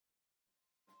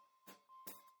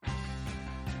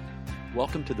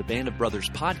Welcome to the Band of Brothers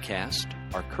podcast.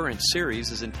 Our current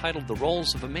series is entitled The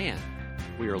Roles of a Man.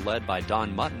 We are led by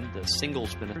Don Mutton, the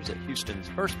singles minister at Houston's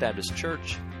First Baptist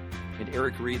Church, and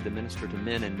Eric Reed, the minister to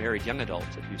men and married young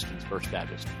adults at Houston's First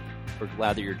Baptist. We're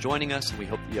glad that you're joining us, and we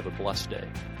hope that you have a blessed day.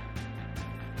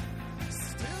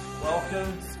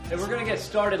 Welcome. And we're going to get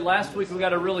started. Last week we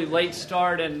got a really late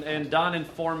start, and Don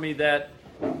informed me that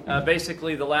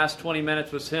basically the last 20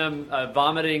 minutes was him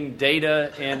vomiting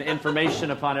data and information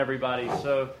upon everybody.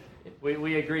 So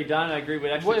we agreed. Don and I agreed.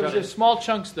 It was just small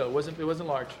chunks, though. It wasn't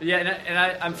large. Yeah, and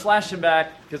I'm flashing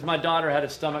back because my daughter had a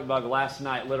stomach bug last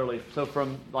night, literally. So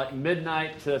from like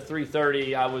midnight to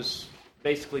 3:30, I was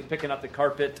basically picking up the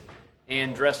carpet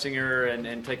and dressing her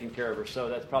and taking care of her. So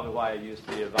that's probably why I used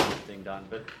the vomit thing, Don.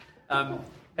 But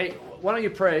hey, why don't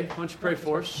you pray? Why don't you pray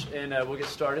for us, and we'll get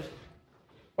started.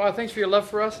 Father, thanks for your love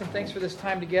for us, and thanks for this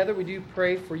time together. We do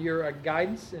pray for your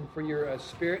guidance and for your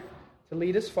spirit to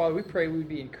lead us. Father, we pray we would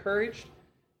be encouraged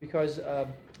because of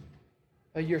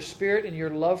your spirit and your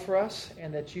love for us,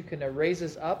 and that you can raise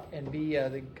us up and be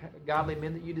the godly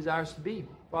men that you desire us to be.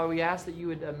 Father, we ask that you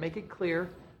would make it clear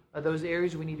those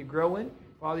areas we need to grow in.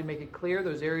 Father, make it clear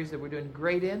those areas that we're doing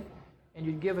great in, and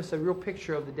you'd give us a real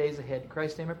picture of the days ahead. In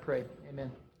Christ's name I pray. Amen.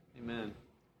 Amen.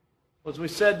 Well, as we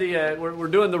said, we're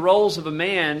doing the roles of a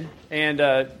man,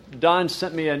 and Don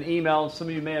sent me an email. Some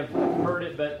of you may have heard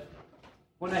it, but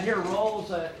when I hear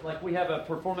roles, like we have a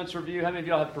performance review. How many of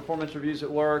y'all have performance reviews at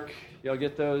work? Y'all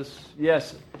get those?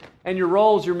 Yes. And your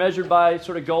roles, you're measured by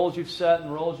sort of goals you've set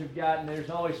and roles you've got, and there's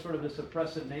always sort of this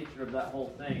oppressive nature of that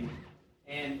whole thing.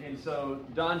 And so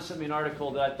Don sent me an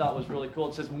article that I thought was really cool.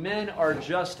 It says, men are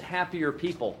just happier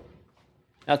people.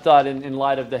 I thought in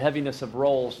light of the heaviness of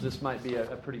roles, this might be a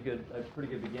pretty good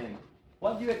beginning.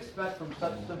 What do you expect from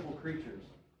such simple creatures?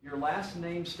 Your last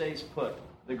name stays put.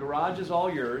 The garage is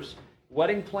all yours.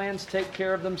 Wedding plans take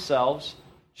care of themselves.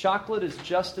 Chocolate is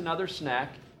just another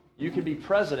snack. You can be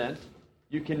president.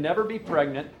 You can never be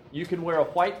pregnant. You can wear a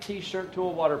white t-shirt to a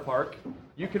water park.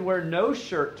 You can wear no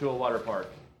shirt to a water park.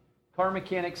 Car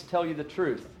mechanics tell you the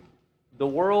truth. The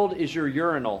world is your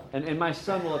urinal, and my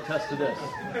son will attest to this.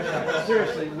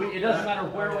 Seriously, it doesn't matter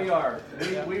where we are.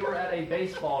 We were at a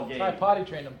baseball game. I potty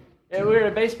trained him. And we were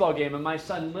at a baseball game, and my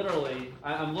son literally,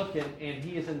 I'm looking, and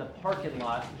he is in the parking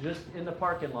lot, just in the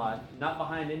parking lot, not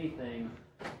behind anything,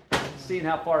 seeing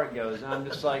how far it goes. And I'm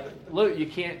just like, Luke, you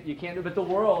can't do it. But the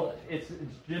world, it's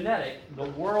genetic. The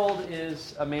world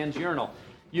is a man's urinal.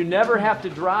 You never have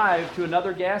to drive to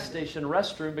another gas station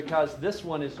restroom because this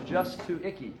one is just too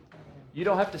icky. You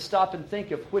don't have to stop and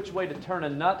think of which way to turn a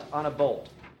nut on a bolt.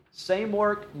 Same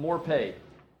work, more pay.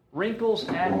 Wrinkles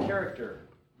add character.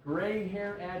 Gray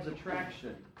hair adds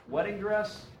attraction. Wedding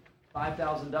dress,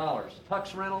 $5,000.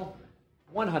 Tux rental,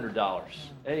 $100.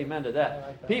 Amen to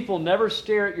that. People never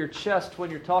stare at your chest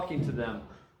when you're talking to them.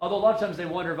 Although a lot of times they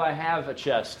wonder if I have a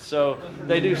chest. So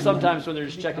they do sometimes when they're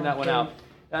just checking that one out.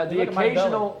 The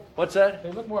occasional... What's that?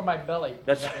 They look more at my belly.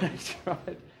 That's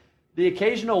right. The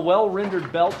occasional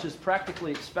well-rendered belch is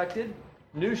practically expected.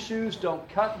 New shoes don't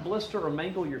cut, blister, or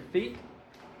mangle your feet.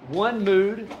 One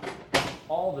mood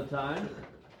all the time.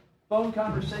 Phone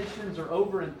conversations are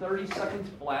over in 30 seconds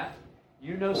flat.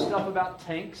 You know stuff about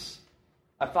tanks.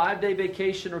 A 5-day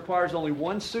vacation requires only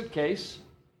one suitcase.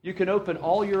 You can open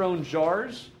all your own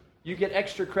jars. You get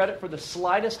extra credit for the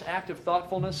slightest act of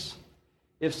thoughtfulness.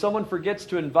 If someone forgets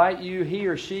to invite you, he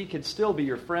or she can still be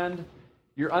your friend.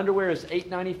 Your underwear is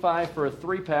 $8.95 for a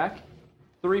 3-pack.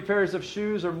 3 pairs of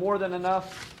shoes are more than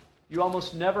enough. You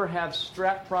almost never have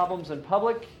strap problems in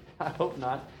public. I hope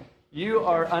not. You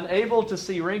are unable to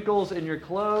see wrinkles in your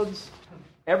clothes.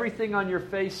 Everything on your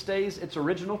face stays its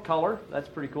original color. That's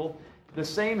pretty cool. The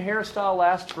same hairstyle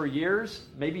lasts for years,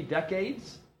 maybe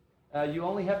decades. You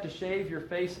only have to shave your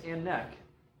face and neck.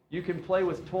 You can play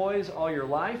with toys all your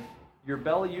life. Your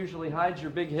belly usually hides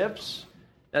your big hips.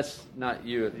 That's not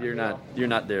you. You're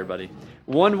not there, buddy.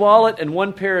 One wallet and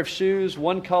one pair of shoes,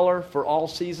 one color for all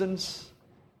seasons.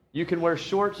 You can wear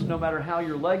shorts no matter how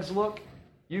your legs look.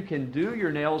 You can do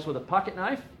your nails with a pocket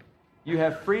knife. You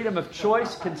have freedom of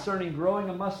choice concerning growing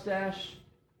a mustache.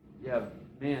 Yeah,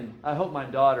 man, I hope my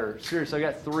daughter, seriously,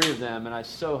 I got 3 of them, and I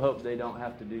so hope they don't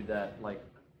have to do that,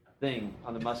 thing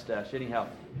on the mustache. Anyhow,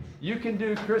 you can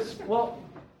do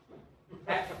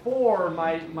at 4,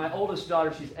 my oldest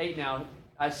daughter, she's 8 now,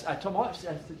 I told my wife, I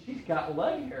said, she's got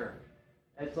leg hair.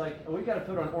 It's like, we got to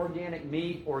put her on organic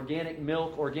meat, organic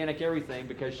milk, organic everything,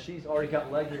 because she's already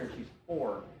got leg hair and she's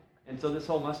 4. And so this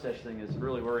whole mustache thing is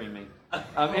really worrying me.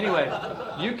 Anyway,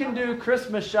 you can do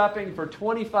Christmas shopping for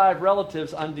 25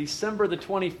 relatives on December the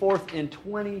 24th in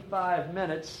 25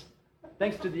 minutes.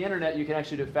 Thanks to the internet, you can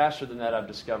actually do it faster than that, I've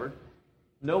discovered.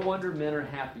 No wonder men are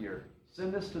happier.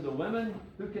 Send this to the women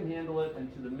who can handle it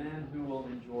and to the men who will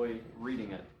enjoy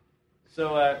reading it.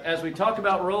 So as we talk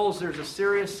about roles, there's a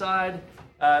serious side.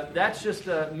 That's just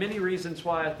many reasons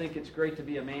why I think it's great to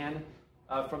be a man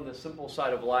from the simple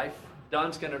side of life.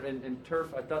 Don's going to, and Turf,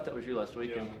 I thought that was you last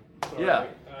week. Yeah. Sorry, Yeah.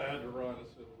 I had to run as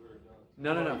soon as we were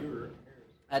done. No. You were here.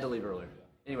 I had to leave earlier.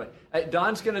 Anyway,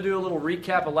 Don's going to do a little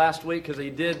recap of last week because he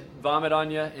did vomit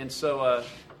on you, and so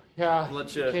Yeah.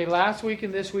 let you. Okay, last week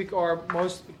and this week are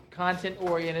most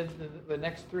content-oriented. The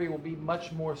next three will be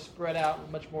much more spread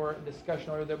out, much more discussion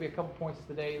oriented. There'll be a couple points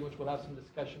today which we'll have some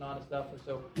discussion on and stuff. And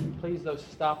so please, those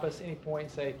stop us any point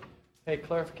and say, hey,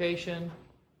 clarification,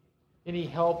 any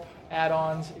help,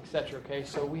 add-ons, etc. Okay,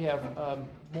 so we have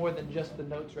more than just the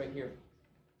notes right here.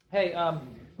 Hey,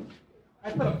 I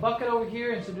put a bucket over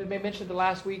here, and so we mentioned the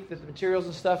last week that the materials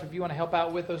and stuff, if you want to help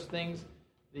out with those things,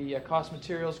 the cost of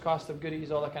materials, cost of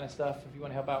goodies, all that kind of stuff, if you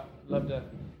want to help out, love to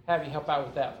have you help out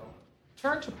with that.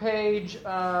 Turn to page,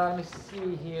 let me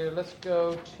see here, let's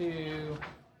go to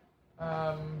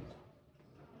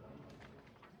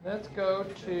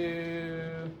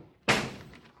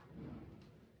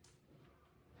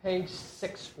page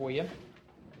 6 for you.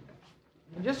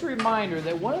 And just a reminder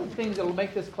that one of the things that will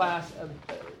make this class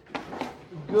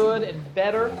good and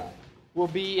better will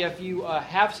be if you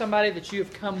have somebody that you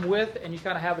have come with and you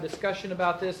kind of have a discussion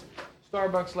about this.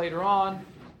 Starbucks later on.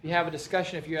 If you have a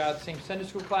discussion, if you're out of the same Sunday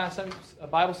school class, a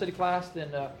Bible study class, then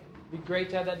it'd be great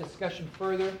to have that discussion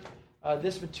further.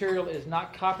 This material is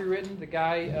not copywritten. The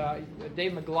guy,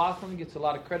 Dave McLaughlin, gets a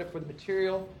lot of credit for the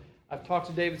material. I've talked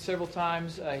to David several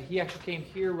times. He actually came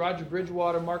here. Roger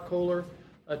Bridgewater, Mark Kohler,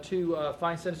 two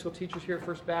fine Sunday school teachers here at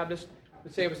First Baptist,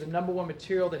 would say it was the number one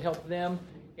material that helped them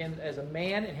as a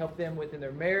man and helped them within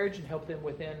their marriage and helped them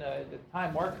within the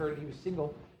time Mark heard he was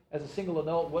single. As a single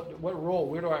adult, what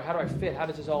role? How do I fit? How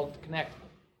does this all connect?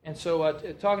 And so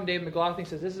talking to David McLaughlin,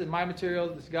 says, this is my material,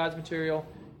 this is God's material,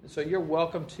 and so you're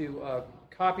welcome to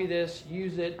copy this,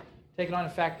 use it, take it on.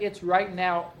 In fact, it's right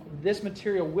now, this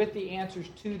material with the answers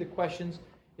to the questions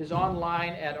is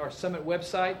online at our Summit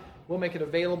website. We'll make it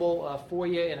available for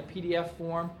you in a PDF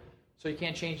form, so you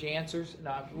can't change the answers.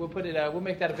 No, we'll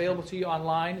make that available to you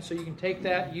online, so you can take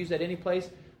that, use that any place.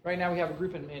 Right now we have a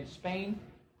group in Spain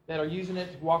that are using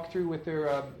it to walk through with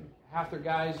their half the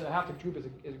group is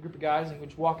a group of guys, and we're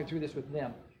just walking through this with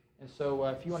them. And so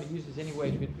if you want to use this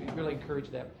anyway, we'd really encourage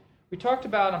that. We talked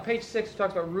about, on page 6, we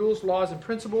talked about rules, laws, and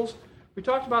principles. We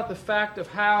talked about the fact of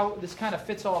how this kind of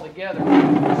fits all together.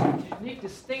 There's unique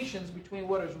distinctions between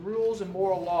what is rules and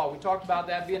moral law. We talked about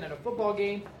that being in a football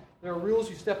game. There are rules,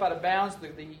 you step out of bounds,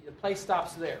 the play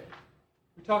stops there.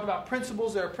 We talked about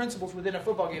principles. There are principles within a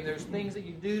football game. There's things that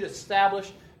you do to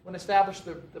establish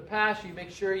the pass, you make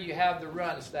sure you have the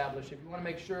run established. If you want to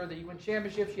make sure that you win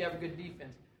championships, you have a good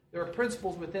defense. There are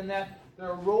principles within that. There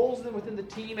are roles within the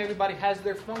team. Everybody has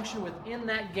their function within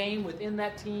that game, within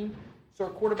that team. So a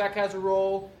quarterback has a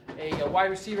role, a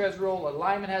wide receiver has a role, a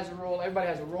lineman has a role. Everybody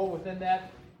has a role within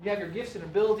that. You have your gifts and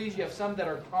abilities. You have some that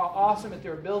are awesome at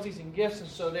their abilities and gifts, and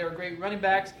so they are great running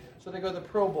backs, so they go to the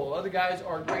Pro Bowl. Other guys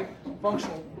are great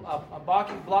functional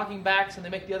blocking backs, and they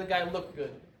make the other guy look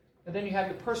good. And then you have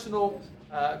your personal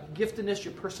giftedness,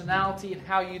 your personality, and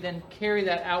how you then carry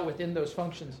that out within those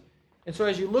functions. And so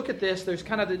as you look at this, there's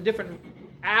kind of the different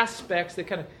aspects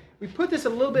that we put this a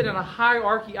little bit in a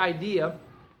hierarchy idea,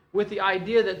 with the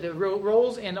idea that the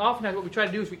roles, and oftentimes what we try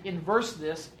to do is we inverse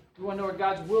this. We want to know what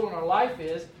God's will in our life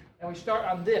is, and we start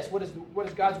on this. What is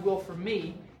God's will for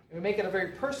me? And we make it a very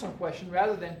personal question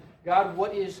rather than, God,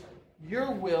 what is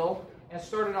your will? And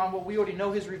start it on what we already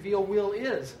know His revealed will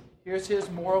is. Here's His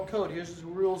moral code. Here's His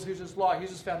rules. Here's His law. Here's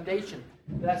His foundation.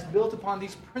 That's built upon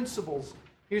these principles.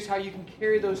 Here's how you can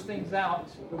carry those things out,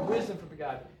 the wisdom from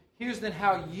God. Here's then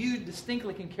how you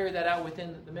distinctly can carry that out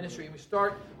within the ministry. And we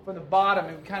start from the bottom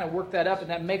and we kind of work that up, and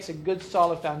that makes a good,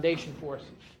 solid foundation for us.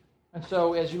 And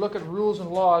so as you look at rules and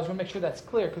laws, we'll make sure that's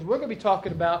clear, because we're going to be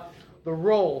talking about the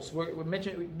roles. We're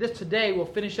mentioning this today. We'll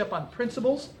finish up on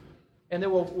principles, and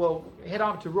then we'll head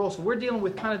on to roles. So we're dealing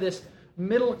with kind of this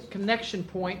middle connection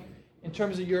point in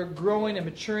terms of your growing and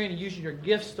maturing and using your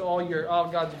gifts to all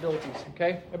God's abilities.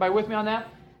 Okay? Everybody with me on that?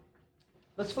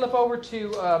 Let's flip over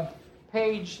to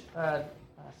page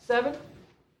 7.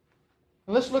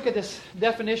 And let's look at this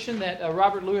definition that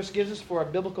Robert Lewis gives us for a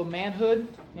biblical manhood.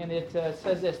 And it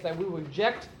says this, that we will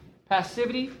reject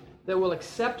passivity, that we'll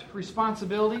accept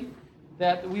responsibility,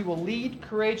 that we will lead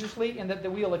courageously, and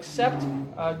that we will accept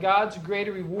God's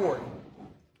greater reward.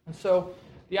 And so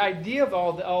the idea of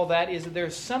all that is that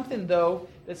there's something, though,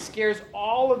 that scares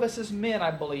all of us as men,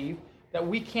 I believe, that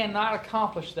we cannot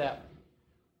accomplish that.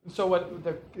 And so what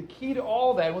the key to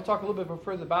all that, and we'll talk a little bit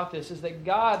further about this, is that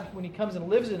God, when He comes and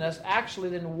lives in us, actually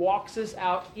then walks us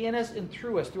out in us and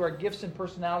through us, through our gifts and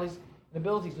personalities and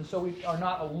abilities. And so we are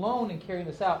not alone in carrying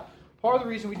this out. Part of the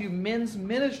reason we do men's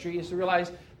ministry is to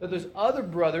realize that there's other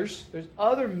brothers, there's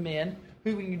other men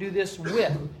who we can do this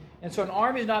with. And so an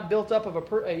army is not built up of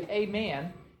a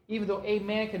man, even though a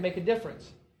man can make a difference.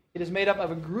 It is made up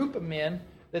of a group of men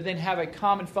that then have a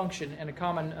common function and a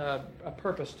common a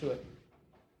purpose to it.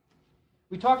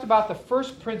 We talked about the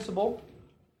first principle.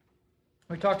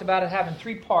 We talked about it having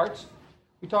 3 parts.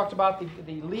 We talked about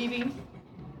the leaving.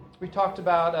 We talked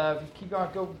about, keep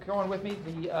going with me,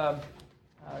 the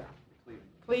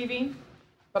cleaving.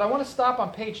 But I want to stop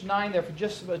on page 9 there for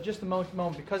just a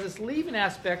moment, because this leaving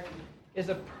aspect is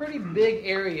a pretty big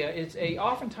area. It's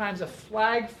oftentimes a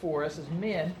flag for us as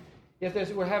men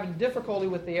if we're having difficulty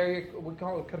with the area we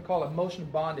could call emotional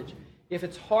bondage. If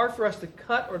it's hard for us to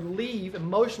cut or leave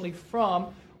emotionally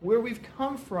from where we've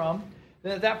come from,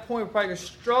 then at that point we're probably going to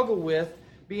struggle with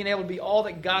being able to be all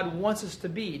that God wants us to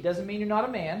be. It doesn't mean you're not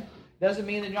a man. It doesn't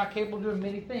mean that you're not capable of doing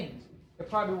many things. It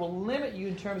probably will limit you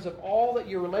in terms of all that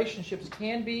your relationships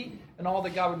can be and all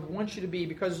that God would want you to be,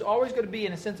 because it's always going to be,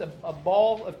 in a sense, a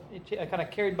ball kind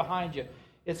of carried behind you.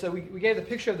 It's we gave the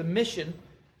picture of the mission,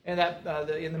 and that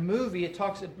in the movie it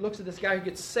looks at this guy who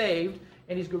gets saved,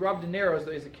 and he's Robert De Niro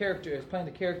is the character, is playing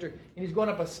the character, and he's going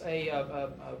up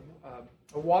a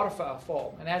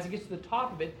waterfall. And as he gets to the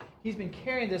top of it, he's been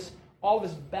carrying all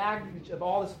this baggage of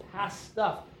all this past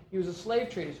stuff. He was a slave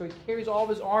trader, so he carries all of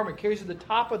his armor, carries to the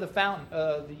top of the fountain,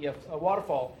 the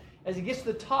waterfall. As he gets to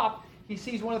the top, he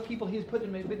sees one of the people he's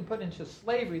been put into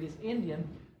slavery, this Indian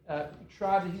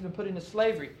tribe that he's been put into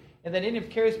slavery. And that Indian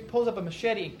pulls up a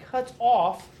machete and cuts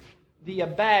off the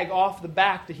bag off the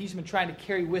back that he's been trying to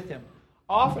carry with him.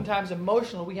 Oftentimes,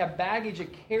 emotionally, we have baggage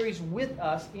that carries with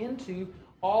us into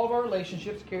all of our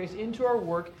relationships, carries into our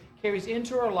work, carries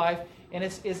into our life, and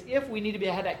it's as if we need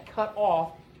to have that cut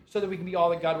off so that we can be all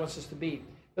that God wants us to be.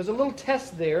 There's a little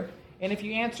test there, and if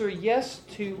you answer yes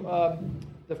to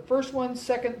the first one,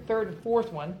 second, third, and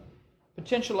fourth one,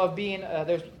 potential of being,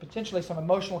 there's potentially some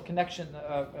emotional connection,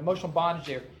 emotional bondage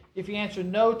there. If you answer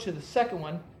no to the second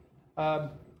one,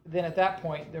 then at that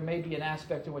point there may be an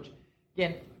aspect in which,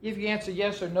 again, if you answer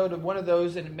yes or no to one of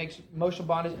those and it makes emotional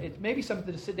bondage, it may be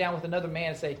something to sit down with another man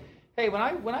and say, hey, when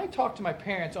I talk to my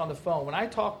parents on the phone, when I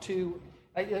talk to,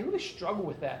 I really struggle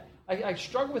with that. I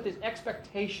struggle with this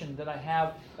expectation that I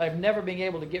have that I've never been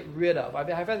able to get rid of.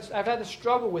 I've had to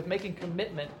struggle with making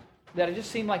commitment that it just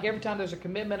seemed like every time there's a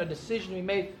commitment, a decision to be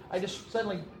made, I just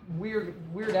suddenly weird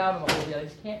out on the whole deal. I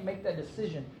just can't make that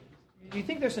decision. Do you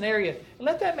think there's an area?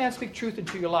 Let that man speak truth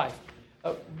into your life.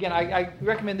 Again, I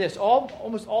recommend this.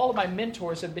 Almost all of my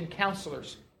mentors have been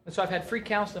counselors. And so I've had free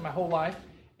counseling my whole life.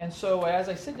 And so as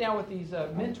I sit down with these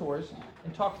mentors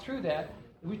and talk through that,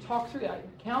 we talk through that.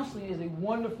 Counseling is a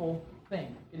wonderful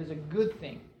thing. It is a good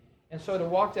thing. And so to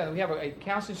walk down, we have a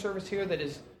counseling service here that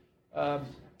is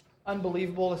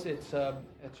unbelievable. It's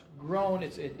grown.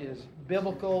 It is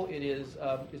biblical.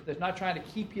 It's not trying to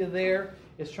keep you there.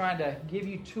 It's trying to give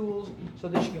you tools so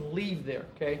that you can leave there.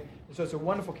 Okay. And so it's a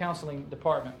wonderful counseling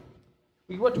department.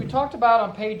 What we talked about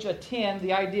on page 10,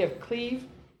 the idea of cleave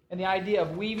and the idea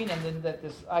of weaving, and then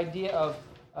this idea of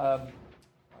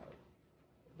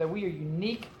that we are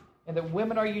unique and that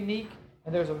women are unique,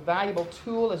 and there's a valuable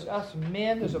tool as us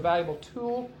men. There's a valuable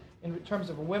tool in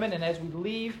terms of women, and as we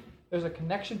leave, there's a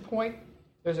connection point.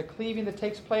 There's a cleaving that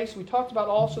takes place. We talked about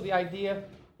also the idea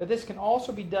that this can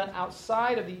also be done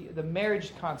outside of the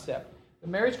marriage concept. The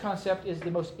marriage concept is the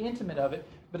most intimate of it,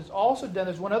 but it's also done,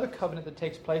 there's one other covenant that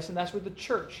takes place, and that's with the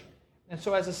church. And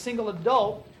so as a single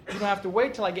adult, you don't have to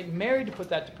wait till I get married to put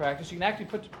that to practice. You can actually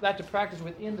put that to practice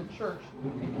within the church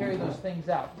and carry those things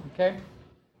out. Okay?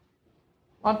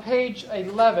 On page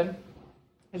 11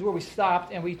 is where we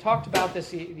stopped, and we talked about this,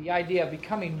 the idea of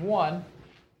becoming one.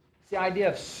 It's the idea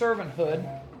of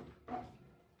servanthood.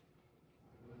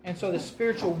 And so the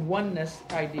spiritual oneness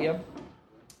idea.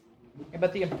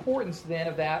 But the importance then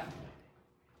of that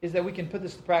is that we can put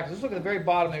this to practice. Let's look at the very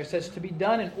bottom there. It says, to be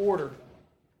done in order.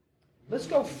 Let's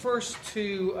go first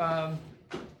to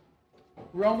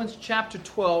Romans chapter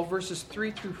 12, verses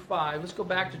 3 through 5. Let's go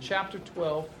back to chapter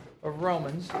 12 of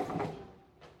Romans.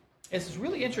 This is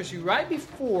really interesting. Right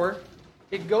before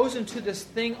it goes into this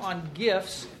thing on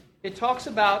gifts, it talks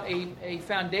about a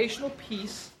foundational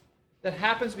piece that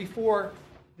happens before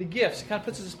the gifts. It kind of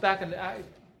puts us back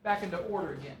into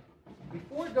order again.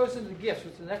 Before it goes into the gifts,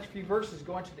 which the next few verses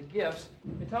go into the gifts,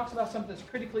 it talks about something that's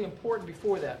critically important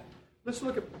before that. Let's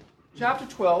look at chapter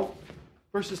 12,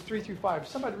 verses 3 through 5.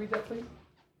 Somebody read that, please.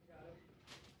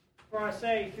 For I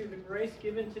say, through the grace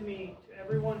given to me, to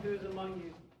everyone who is among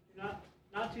you,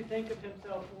 not to think of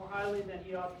himself more highly than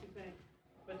he ought to think,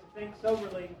 but to think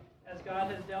soberly, as God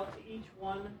has dealt to each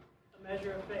one a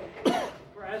measure of faith.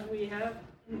 For as we have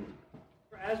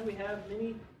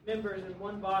many members in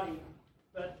one body,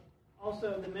 but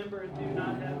also the members do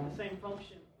not have the same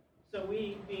function, so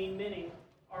we, being many,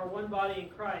 are one body in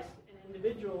Christ, and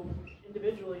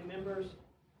individually members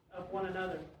of one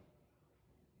another.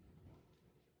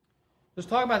 Let's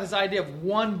talk about this idea of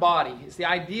one body. It's the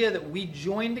idea that we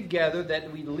join together, that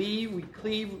we leave, we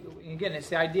cleave. Again, it's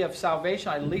the idea of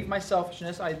salvation. I leave my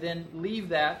selfishness. I then leave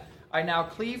that. I now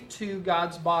cleave to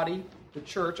God's body, the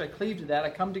church. I cleave to that. I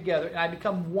come together, and I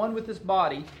become one with this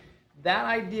body. That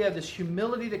idea, this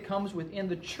humility that comes within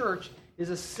the church, is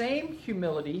the same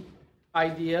humility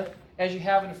idea as you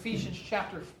have in Ephesians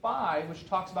chapter 5, which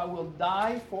talks about we'll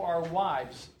die for our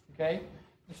wives. Okay?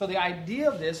 And so the idea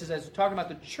of this is, as we're talking about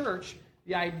the church,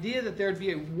 the idea that there'd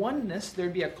be a oneness,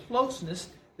 there'd be a closeness,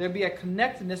 there'd be a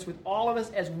connectedness with all of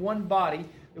us as one body,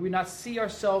 that we not see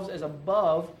ourselves as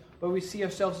above, but we see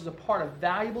ourselves as a part, a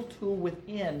valuable tool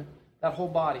within that whole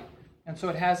body. And so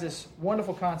it has this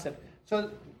wonderful concept.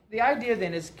 So the idea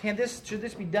then is, should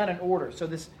this be done in order? So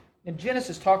this, in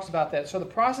Genesis, talks about that. So the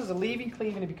process of leaving,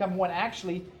 cleaving, to become one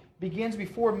actually begins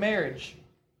before marriage.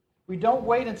 We don't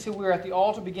wait until we're at the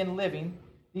altar to begin living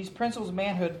these principles of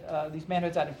manhood, these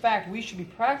manhoods out. In fact, we should be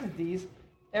practicing these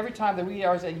every time that we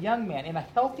are as a young man. In a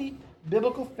healthy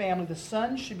biblical family, the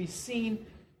son should be seen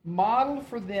modeled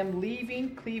for them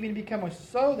leaving, cleaving, and becoming,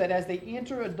 so that as they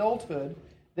enter adulthood,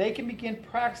 they can begin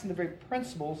practicing the very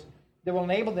principles that will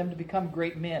enable them to become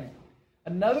great men.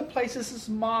 Another place this is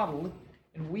modeled,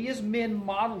 and we as men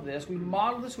model this, we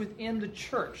model this within the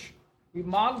church. We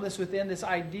model this within this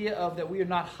idea of that we are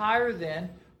not higher than,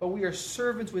 but we are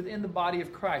servants within the body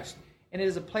of Christ. And it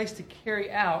is a place to carry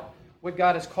out what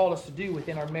God has called us to do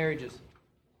within our marriages.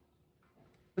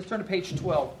 Let's turn to page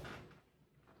 12.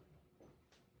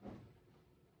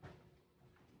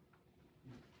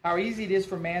 How easy it is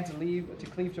for a man to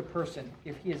cleave to a person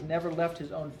if he has never left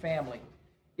his own family.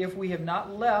 If we have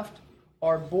not left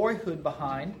our boyhood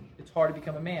behind, it's hard to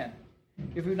become a man.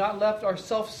 If we've not left our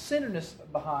self-centeredness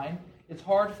behind, it's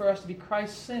hard for us to be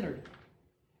Christ-centered.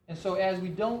 And so as we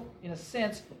don't, in a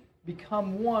sense,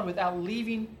 become one without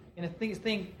leaving in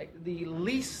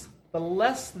the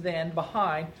less than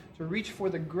behind to reach for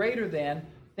the greater than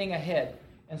thing ahead.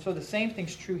 And so the same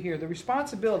thing's true here. The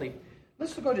responsibility.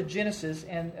 Let's go to Genesis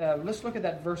and let's look at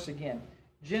that verse again.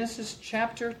 Genesis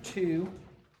chapter 2.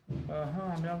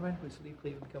 Let's leave,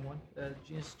 cleave, and become one.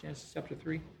 Genesis chapter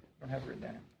 3. I don't have it written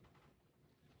down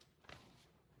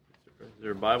here. Is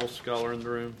there a Bible scholar in the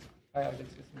room?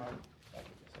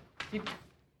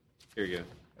 Here you go.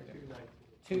 Okay.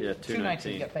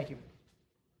 2:19. Yeah, thank you.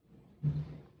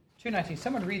 2:19.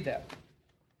 Someone read that.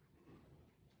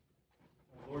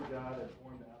 The Lord God had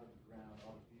formed out of the ground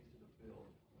all the beasts of the field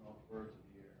and all the birds of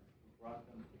the air. He brought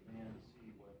them to the man to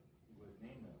see what he would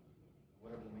name them.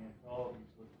 Whatever the man called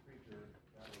each living creature,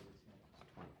 that was its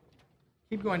name.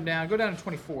 Keep going down. Go down to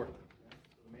 24. So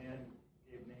the man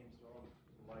gave names to all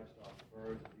the livestock, the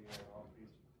birds of the air, all the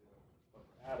beasts of the field. But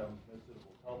for Adam, no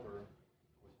suitable helper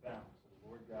was found. So the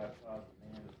Lord God caused the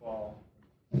man to fall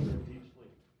into a deep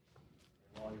sleep.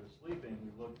 And while he was sleeping, he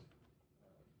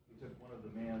took one of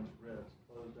the man's ribs,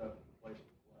 closed up the place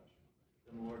of flesh.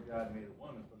 Then the Lord God made a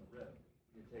woman from the rib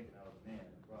he had taken out of the man,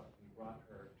 and brought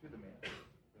her to the man.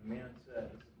 The man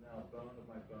said, "This is now bone of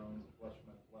my bones and flesh of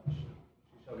my flesh.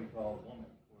 She shall be called woman,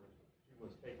 for she was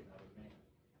taken out of man.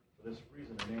 For this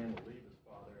reason, a man will leave his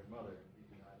father and mother and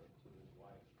be united to his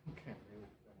wife. Okay. And they will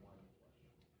become one flesh."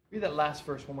 Read that last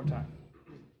verse one more time.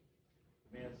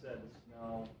 The man said, "This is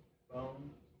now bone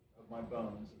of my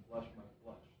bones and flesh of my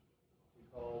flesh.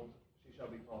 She shall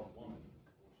be called woman,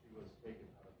 for she was taken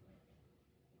out of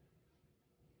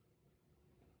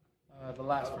man." The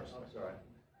last verse. I'm sorry.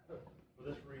 For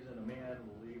this reason, a man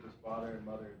will leave his father and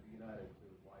mother and be united to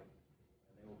his wife,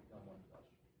 and they will become one flesh.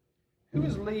 Who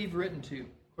is leave written to,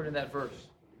 according to that verse?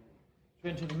 It's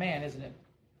written to the man, isn't it?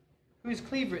 Who is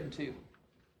cleave written to?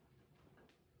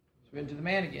 It's written to the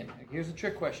man again. Here's the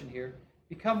trick question here.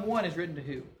 Become one is written to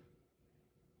who?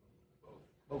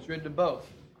 Both. It's written to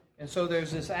both. And so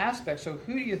there's this aspect. So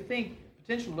who do you think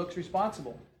potentially looks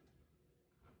responsible?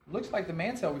 It looks like the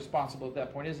man's held responsible at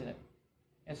that point, isn't it?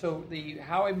 And so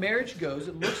how a marriage goes,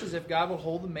 it looks as if God will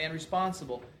hold the man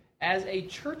responsible. As a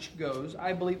church goes,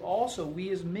 I believe also we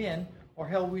as men are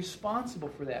held responsible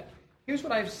for that. Here's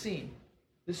what I've seen.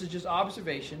 This is just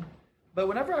observation. But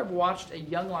whenever I've watched a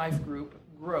Young Life group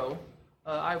grow,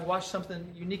 I've watched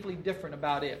something uniquely different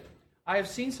about it. I have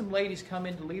seen some ladies come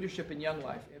into leadership in Young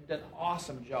Life. Have done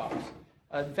awesome jobs.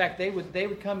 In fact, they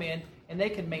would come in and they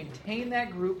can maintain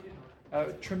that group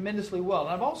tremendously well. And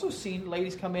I've also seen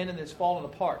ladies come in and it's fallen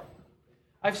apart.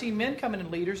 I've seen men come in as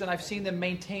leaders and I've seen them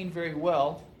maintain very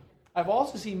well. I've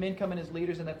also seen men come in as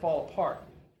leaders and they fall apart.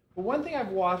 But one thing I've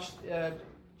watched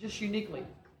just uniquely,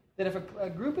 that if a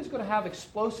group is going to have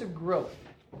explosive growth,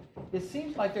 it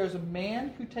seems like there's a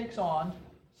man who takes on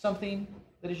something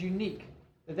that is unique.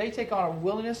 That they take on a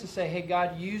willingness to say, hey,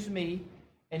 God, use me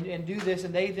and do this.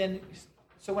 And they then,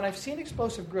 so when I've seen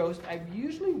explosive growth, I've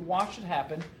usually watched it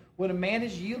happen when a man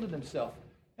has yielded himself.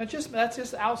 Now, that's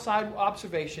just outside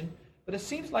observation, but it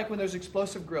seems like when there's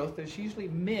explosive growth, there's usually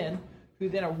men who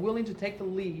then are willing to take the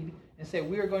lead and say,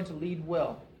 we are going to lead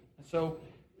well. And so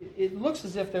it looks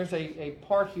as if there's a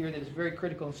part here that is very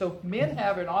critical. And so men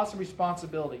have an awesome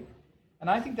responsibility.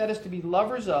 And I think that is to be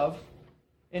lovers of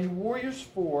and warriors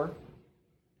for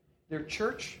their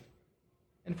church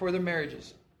and for their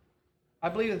marriages. I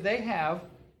believe that they have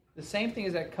the same thing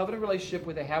as that covenant relationship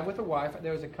they have with a wife.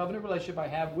 There is a covenant relationship I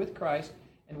have with Christ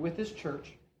and with His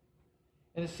church.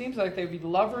 And it seems like they would be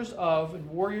lovers of and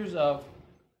warriors of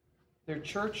their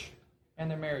church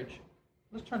and their marriage.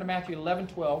 Let's turn to Matthew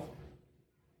 11:12.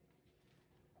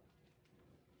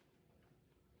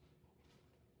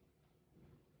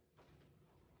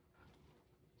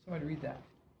 Somebody read that.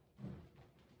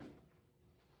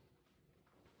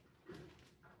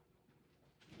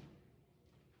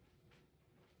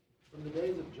 From the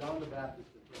days of John the Baptist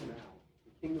until now,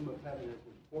 the kingdom of heaven has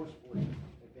been forcefully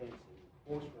advancing,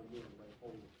 forced from men by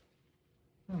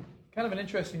holiness. Kind of an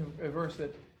interesting verse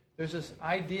that there's this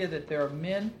idea that there are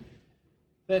men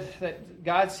that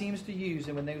God seems to use,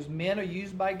 and when those men are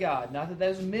used by God, not that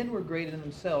those men were great in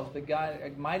themselves, but God, a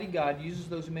mighty God uses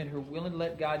those men who are willing to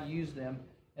let God use them,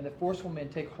 and the forceful men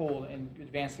take hold and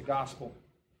advance the gospel.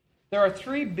 There are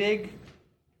three big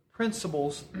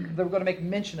principles that we're going to make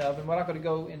mention of, and we're not going to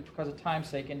go in because of time's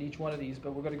sake into each one of these,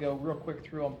 but we're going to go real quick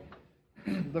through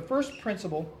them. The first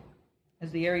principle is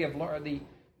the area of the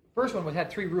first one had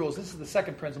three rules. This is the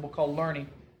second principle called learning.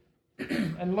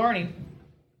 And learning,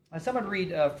 someone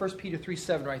read 1 Peter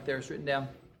 3:7 right there. It's written down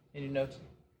in your notes.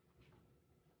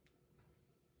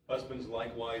 Husbands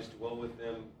likewise dwell with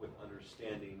them with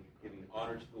understanding, giving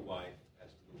honor to the wife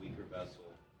as to the weaker vessel,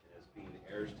 and as being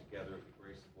heirs together of the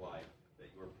grace of life, that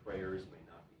your prayers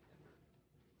may not be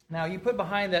hindered. Now, you put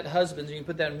behind that husbands, and you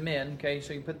put that in men, okay?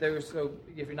 So you put there, so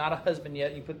if you're not a husband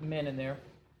yet, you put men in there.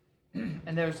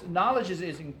 And there's knowledge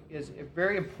is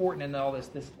very important in all this.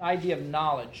 This idea of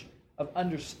knowledge, of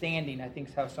understanding, I think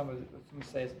is how someone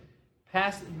says.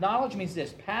 Past knowledge means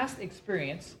this: past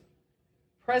experience,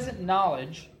 present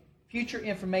knowledge, future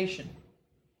information.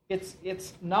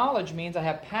 It's knowledge means I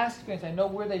have past experience, I know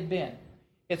where they've been.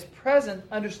 It's present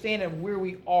understanding of where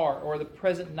we are, or the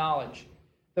present knowledge.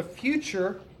 The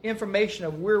future information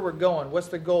of where we're going, what's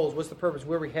the goals, what's the purpose,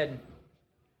 where we're heading.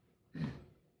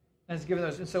 And it's given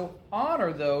those. And so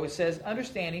honor, though, it says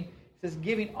understanding, it says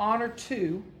giving honor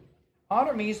to.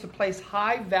 Honor means to place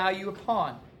high value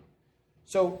upon.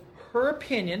 So her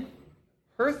opinion,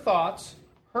 her thoughts,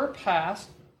 her past,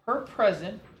 her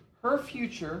present, her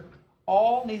future,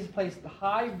 all needs to place the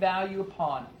high value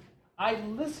upon. I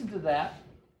listen to that.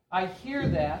 I hear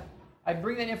that. I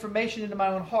bring that information into my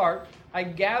own heart. I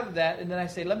gather that, and then I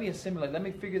say, let me assimilate. Let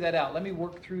me figure that out. Let me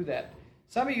work through that.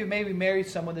 Some of you maybe married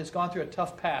someone that's gone through a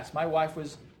tough past. My wife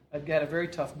had a very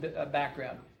tough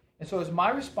background. And so it's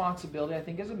my responsibility, I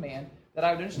think, as a man, that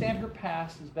I would understand her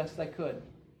past as best as I could.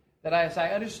 That as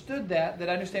I understood that I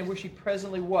understand where she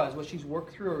presently was, what she's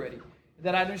worked through already.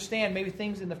 That I understand maybe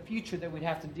things in the future that we'd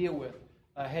have to deal with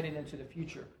heading into the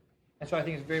future. And so I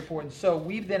think it's very important. So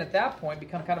we've then at that point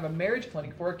become kind of a marriage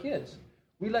clinic for our kids.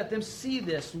 We let them see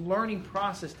this learning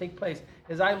process take place.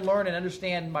 As I learn and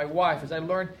understand my wife, as I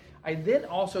learn, I then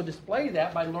also display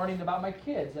that by learning about my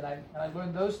kids, and I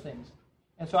learn those things.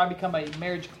 And so I become a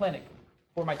marriage clinic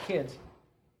for my kids.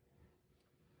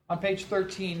 On page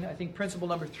 13, I think principle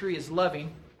number 3 is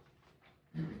loving.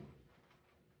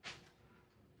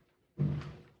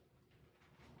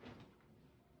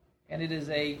 And it is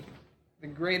the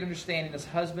great understanding as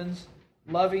husbands,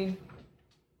 loving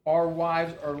our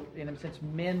wives, or in a sense,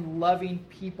 men loving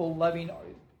people, loving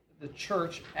the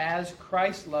church as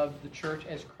Christ loved the church,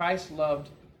 as Christ loved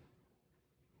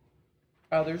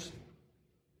others.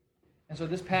 And so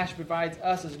this passage provides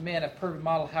us as men a perfect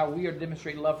model of how we are to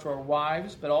demonstrate love for our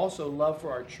wives, but also love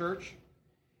for our church.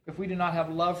 If we do not have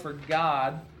love for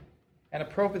God and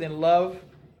appropriate in love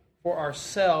for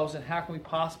ourselves, then how can we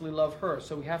possibly love her?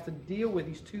 So we have to deal with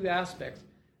these two aspects: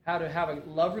 how to have a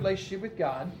love relationship with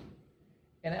God,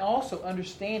 and also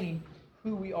understanding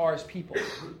who we are as people.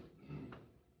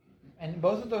 And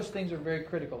both of those things are very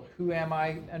critical. Who am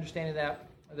I? Understanding that.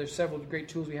 There's several great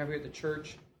tools we have here at the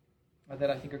church that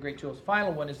I think are great tools.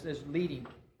 Final one is leading.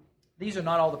 These are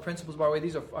not all the principles, by the way.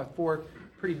 These are 4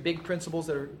 pretty big principles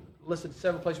that are listed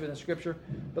several places within Scripture.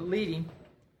 But leading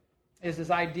is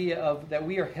this idea of that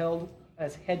we are held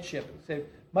as headship. So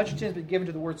much attention has been given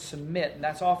to the word submit, and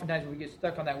that's oftentimes when we get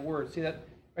stuck on that word. See that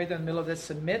right there in the middle of this?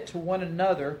 Submit to one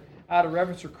another out of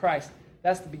reverence for Christ.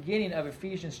 That's the beginning of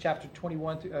Ephesians chapter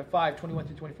 5, 21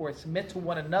 through 24. Submit to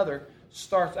one another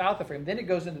starts out the frame. Then it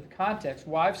goes into the context.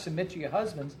 Wives, submit to your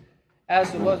husbands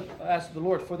as the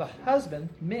Lord. For the husband,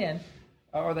 men,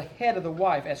 are the head of the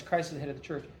wife, as Christ is the head of the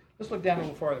church. Let's look down a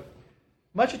little farther.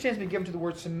 Much attention has been given to the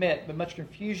word submit, but much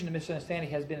confusion and misunderstanding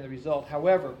has been the result.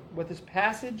 However, what this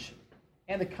passage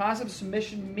and the concept of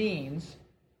submission means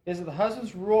is that the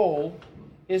husband's role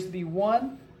is to be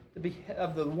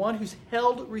the one who's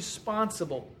held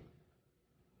responsible.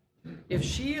 If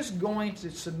she is going to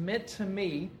submit to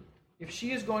me, if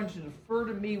she is going to defer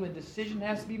to me when a decision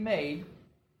has to be made,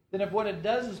 then if what it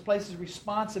does is places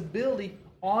responsibility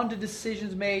onto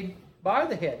decisions made by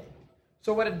the head.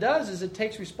 So what it does is it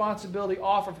takes responsibility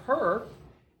off of her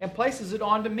and places it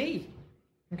onto me.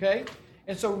 Okay?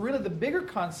 And so really the bigger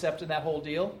concept in that whole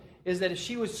deal is that if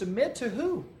she would submit to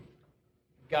who?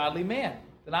 Godly man.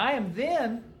 Then I am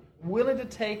then willing to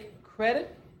take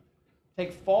credit,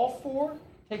 take fault for,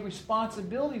 take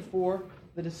responsibility for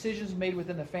the decisions made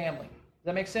within the family. Does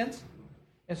that make sense?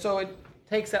 And so it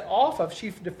takes that off of, she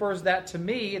defers that to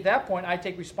me. At that point, I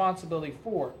take responsibility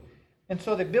for. And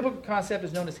so the biblical concept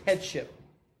is known as headship.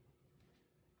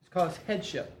 It's called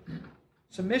headship.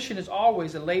 Submission is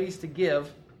always a lady's to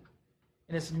give,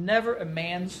 and it's never a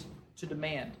man's to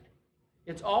demand.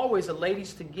 It's always a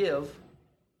lady's to give.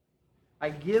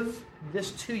 I give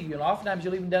this to you, and oftentimes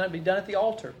you'll even be done at the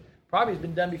altar. Probably it's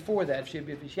been done before that. If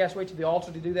she has to wait to the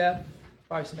altar to do that,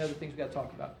 probably some other things we've got to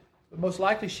talk about. But most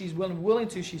likely she's willing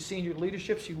to. She's senior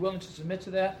leadership. She's willing to submit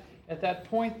to that. At that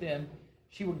point, then,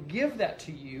 she will give that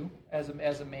to you as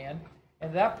a man. And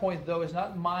at that point, though, it's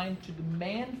not mine to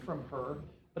demand from her,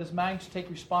 but it's mine to take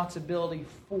responsibility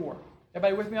for.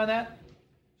 Everybody with me on that?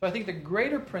 So I think the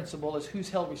greater principle is who's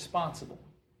held responsible.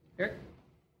 Eric?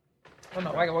 Oh,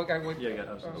 no. I got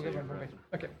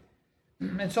okay.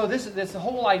 And so this the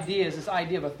whole idea is this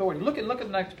idea of authority. Look at the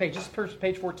next page. This is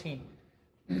page 14.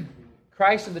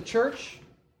 Christ and the church,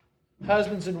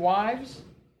 husbands and wives,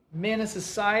 men in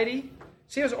society.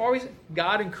 See, there's always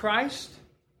God and Christ,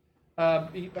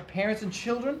 parents and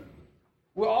children.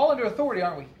 We're all under authority,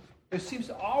 aren't we? There seems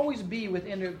to always be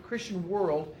within the Christian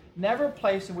world never a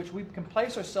place in which we can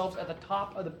place ourselves at the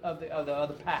top of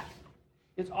the pack.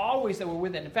 It's always that we're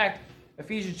within. In fact,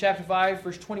 Ephesians chapter 5,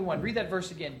 verse 21. Read that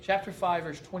verse again. Chapter 5,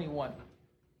 verse 21.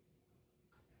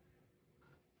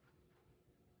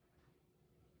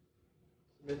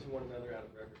 Submit to one another out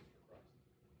of reverence for Christ.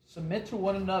 Submit to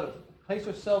one another. Place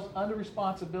ourselves under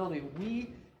responsibility.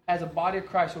 We, as a body of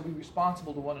Christ, will be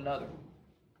responsible to one another.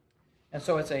 And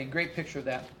so it's a great picture of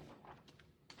that.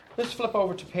 Let's flip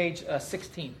over to page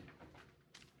 16.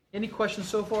 Any questions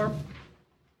so far?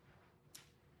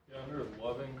 Yeah, under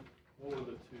loving, what were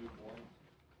the 2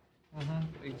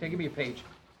 blanks? Give me a page.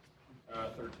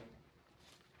 13.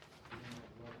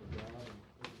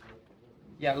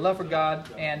 Yeah, love for God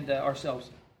and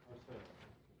ourselves.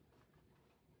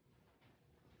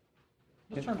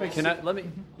 Let's turn page. Can I, let me,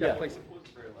 yeah, please. What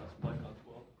was the very last blank on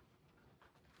 12?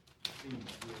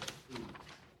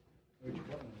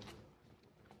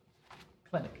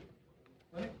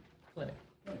 Clinic.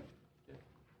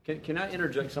 Can I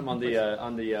interject some on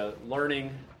the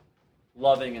learning,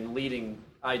 loving, and leading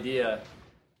idea?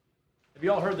 Have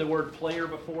you all heard the word player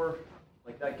before?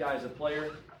 Like that guy's a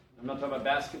player? I'm not talking about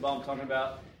basketball, I'm talking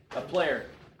about a player.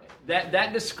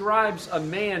 That describes a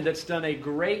man that's done a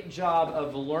great job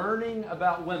of learning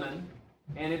about women,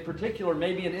 and in particular,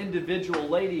 maybe an individual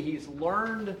lady. He's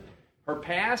learned her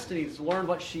past, and he's learned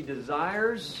what she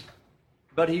desires,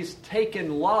 but he's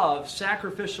taken love,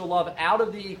 sacrificial love, out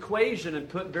of the equation and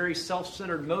put very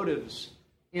self-centered motives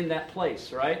in that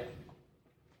place, right?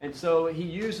 And so he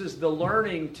uses the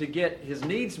learning to get his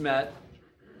needs met,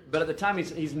 but at the time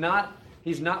he's not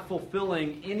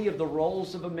fulfilling any of the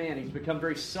roles of a man. He's become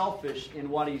very selfish in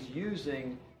what he's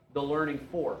using the learning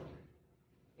for.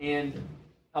 And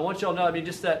I want you all to know, I mean,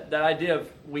 just that idea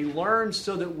of we learn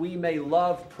so that we may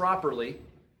love properly.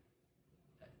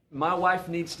 My wife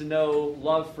needs to know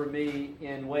love for me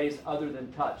in ways other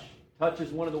than touch. Touch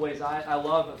is one of the ways I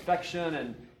love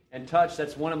affection and touch.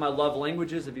 That's one of my love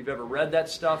languages, if you've ever read that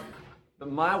stuff.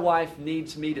 But my wife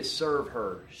needs me to serve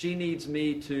her. She needs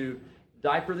me to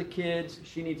diaper the kids.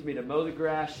 She needs me to mow the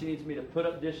grass. She needs me to put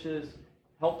up dishes,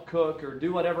 help cook, or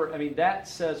do whatever. I mean, that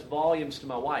says volumes to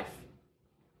my wife.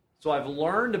 So I've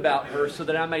learned about her so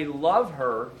that I may love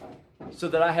her, so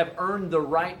that I have earned the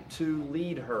right to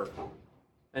lead her.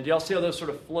 And do y'all see how those sort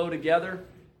of flow together?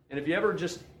 And if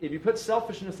you put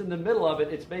selfishness in the middle of it,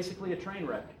 it's basically a train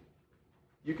wreck.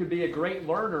 You could be a great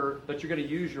learner, but you're going to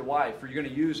use your wife or you're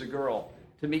going to use a girl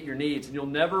to meet your needs. And you'll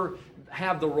never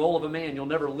have the role of a man. You'll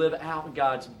never live out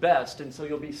God's best. And so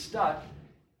you'll be stuck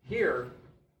here,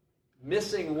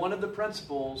 missing one of the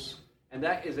principles, and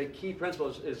that is a key principle,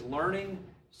 is learning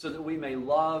so that we may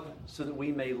love, so that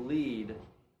we may lead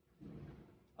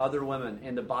other women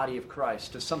in the body of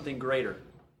Christ to something greater.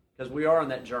 Because we are on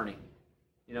that journey,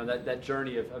 that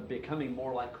journey of becoming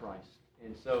more like Christ.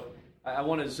 And so I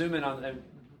want to zoom in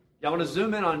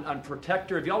on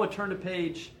protector. If y'all would turn to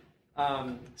page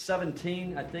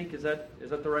 17, I think, is that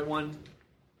the right one?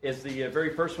 Is the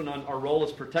very first one on our role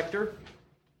as protector.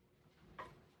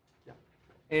 Yeah.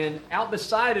 And out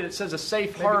beside it says a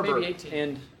safe harbor. Maybe 18.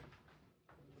 And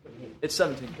it's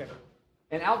 17. Okay.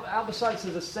 And out beside it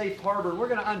says a safe harbor. And we're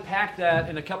going to unpack that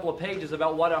in a couple of pages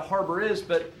about what a harbor is.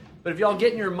 But if y'all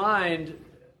get in your mind,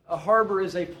 a harbor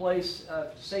is a place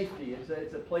of safety.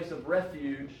 It's a place of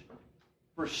refuge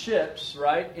for ships,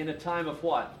 right, in a time of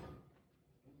what?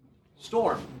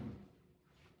 Storm.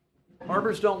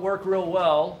 Harbors don't work real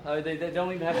well. They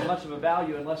don't even have much of a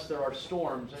value unless there are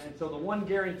storms. And so the one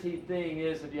guaranteed thing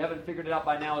is, if you haven't figured it out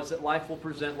by now, is that life will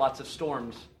present lots of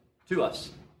storms to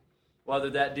us.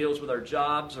 Whether that deals with our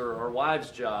jobs or our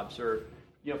wives' jobs or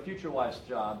future wives'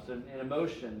 jobs and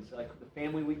emotions, like the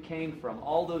family we came from,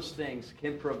 all those things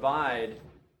can provide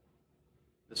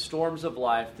the storms of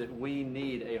life that we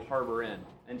need a harbor in.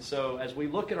 And so as we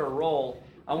look at our role,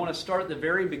 I want to start at the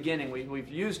very beginning. We've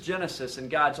used Genesis and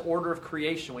God's order of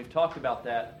creation. We've talked about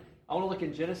that. I want to look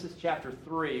in Genesis chapter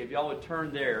 3, if y'all would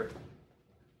turn there.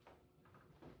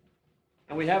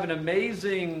 And we have an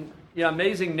amazing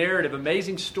narrative,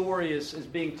 amazing story is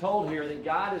being told here, that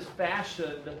God has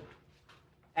fashioned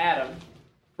Adam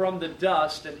from the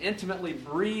dust and intimately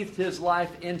breathed his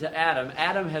life into Adam.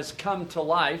 Adam has come to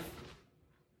life.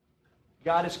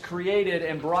 God has created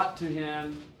and brought to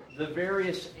him the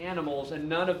various animals, and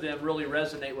none of them really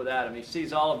resonate with Adam. He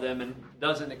sees all of them and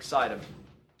doesn't excite him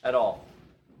at all.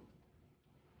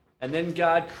 And then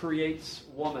God creates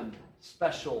woman,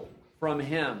 special from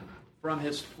him, from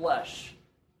his flesh.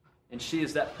 And she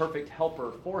is that perfect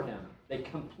helper for him. They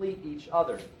complete each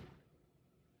other.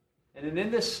 And then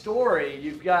in this story,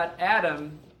 you've got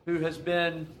Adam, who has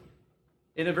been,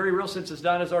 in a very real sense, as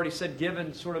Don has already said,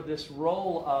 given sort of this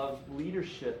role of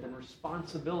leadership and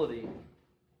responsibility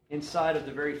inside of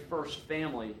the very first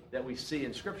family that we see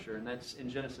in Scripture, and that's in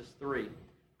Genesis 3.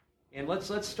 And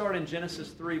let's start in Genesis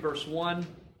 3, verse 1.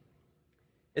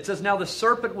 It says, "Now the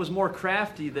serpent was more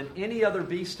crafty than any other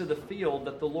beast of the field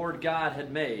that the Lord God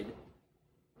had made.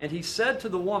 And he said to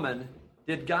the woman,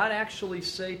 'Did God actually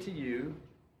say to you,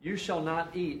 you shall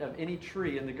not eat of any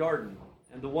tree in the garden?'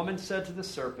 And the woman said to the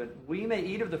serpent, 'We may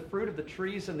eat of the fruit of the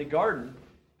trees in the garden,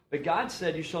 but God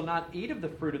said, you shall not eat of the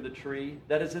fruit of the tree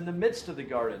that is in the midst of the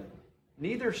garden,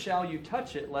 neither shall you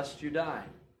touch it, lest you die.'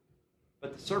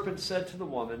 But the serpent said to the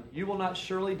woman, 'You will not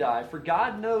surely die, for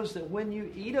God knows that when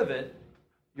you eat of it,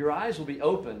 your eyes will be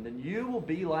opened, and you will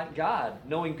be like God,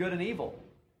 knowing good and evil.'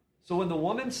 So when the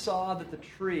woman saw that the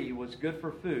tree was good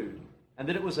for food, and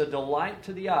that it was a delight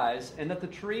to the eyes, and that the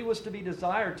tree was to be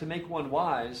desired to make one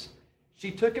wise,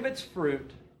 she took of its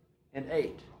fruit and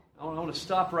ate." I want to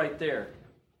stop right there.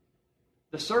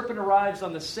 The serpent arrives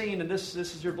on the scene, and this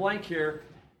is your blank here.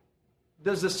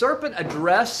 Does the serpent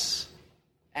address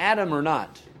Adam or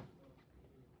not?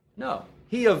 No.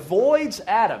 He avoids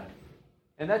Adam,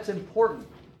 and that's important.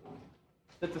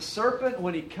 That the serpent,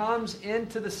 when he comes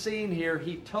into the scene here,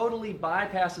 he totally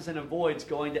bypasses and avoids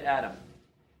going to Adam.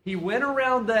 He went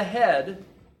around the head,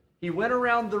 he went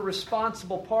around the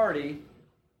responsible party,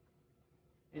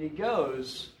 and he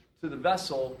goes to the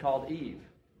vessel called Eve.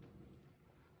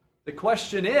 The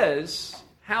question is,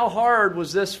 how hard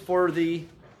was this for the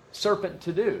serpent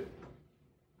to do?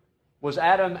 Was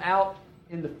Adam out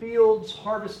in the fields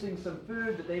harvesting some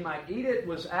food that they might eat it?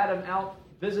 Was Adam out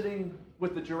visiting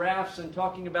with the giraffes and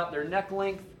talking about their neck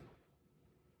length?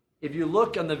 If you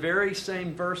look on the very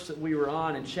same verse that we were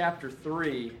on in chapter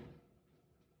 3,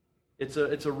 it's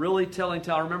a really telling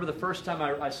tale. I remember the first time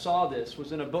I saw this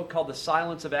was in a book called The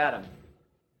Silence of Adam.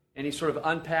 And he sort of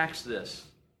unpacks this.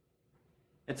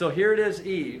 And so here it is,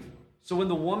 Eve. "So when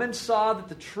the woman saw that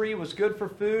the tree was good for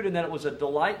food and that it was a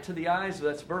delight to the eyes,"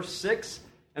 that's verse 6,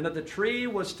 "and that the tree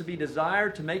was to be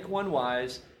desired to make one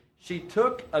wise, She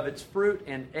took of its fruit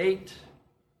and ate,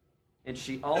 and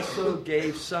she also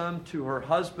gave some to her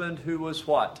husband who was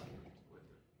what?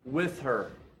 With her.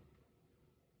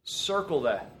 Circle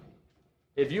that.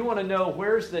 If you want to know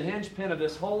where's the hinge pin of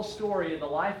this whole story in the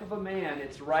life of a man,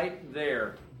 it's right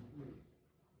there.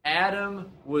 Adam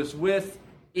was with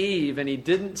Eve, and he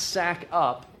didn't sack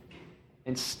up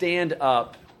and stand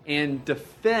up and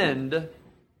defend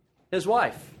his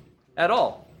wife at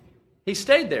all. He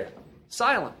stayed there,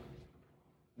 silent.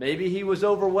 Maybe he was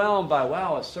overwhelmed by,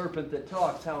 wow, a serpent that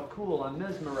talks, how cool, I'm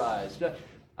mesmerized.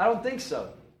 I don't think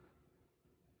so.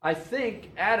 I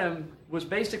think Adam was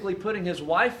basically putting his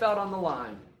wife out on the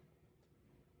line.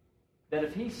 That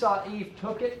if he saw Eve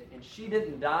took it and she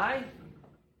didn't die,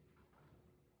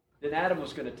 then Adam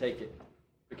was going to take it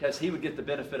because he would get the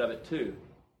benefit of it too.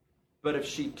 But if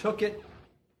she took it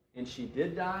and she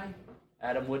did die,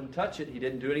 Adam wouldn't touch it. He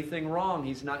didn't do anything wrong.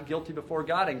 He's not guilty before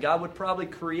God, and God would probably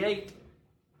create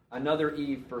another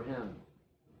Eve for him.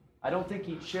 I don't think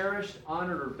he cherished,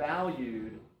 honored, or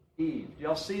valued Eve. Do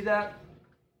y'all see that?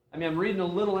 I mean, I'm reading a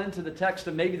little into the text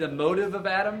of maybe the motive of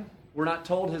Adam. We're not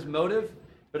told his motive,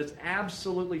 but it's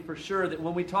absolutely for sure that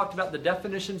when we talked about the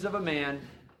definitions of a man,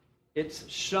 it's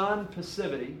shun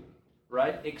passivity,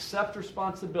 right? Accept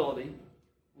responsibility,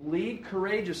 lead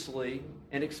courageously,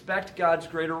 and expect God's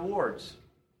greater rewards.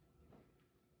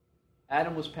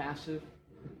 Adam was passive,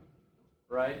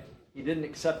 right? He didn't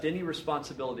accept any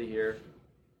responsibility here.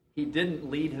 He didn't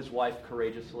lead his wife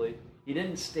courageously. He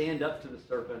didn't stand up to the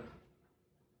serpent.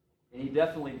 And he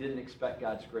definitely didn't expect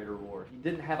God's greater reward. He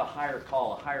didn't have a higher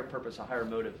call, a higher purpose, a higher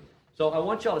motive. So I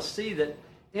want y'all to see that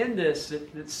in this,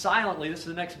 that silently, this is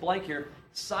the next blank here,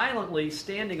 silently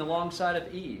standing alongside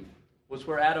of Eve was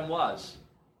where Adam was.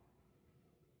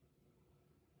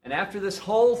 And after this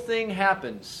whole thing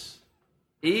happens,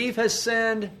 Eve has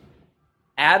sinned,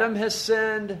 Adam has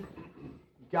sinned,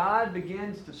 God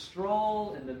begins to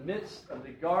stroll in the midst of the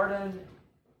garden.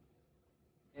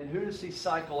 And who does he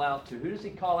cycle out to? Who does he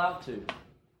call out to?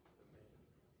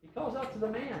 He calls out to the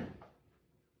man.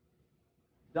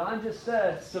 Don just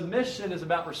said submission is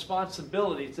about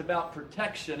responsibility. It's about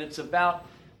protection. It's about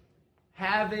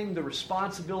having the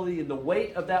responsibility and the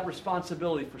weight of that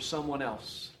responsibility for someone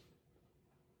else.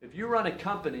 If you run a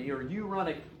company or you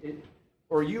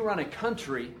run a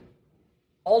country,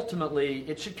 ultimately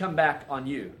it should come back on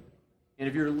you. And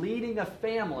if you're leading a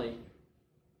family,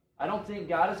 I don't think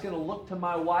God is going to look to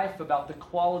my wife about the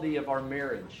quality of our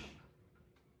marriage.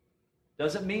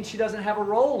 Doesn't mean she doesn't have a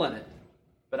role in it.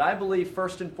 But I believe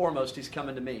first and foremost he's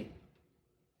coming to me.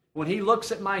 When he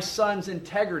looks at my son's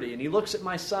integrity and he looks at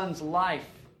my son's life,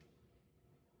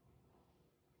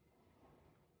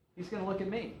 he's going to look at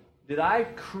me. Did I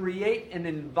create an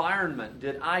environment?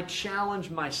 Did I challenge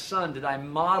my son? Did I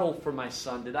model for my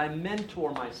son? Did I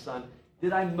mentor my son?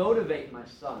 Did I motivate my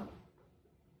son?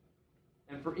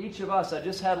 And for each of us, I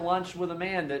just had lunch with a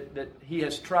man that he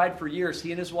has tried for years,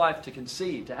 he and his wife, to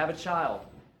conceive, to have a child.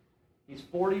 He's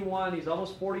 41, he's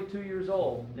almost 42 years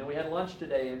old. And we had lunch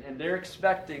today, and they're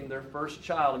expecting their first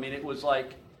child. I mean, it was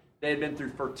like they had been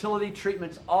through fertility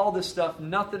treatments, all this stuff,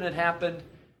 nothing had happened.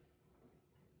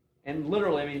 And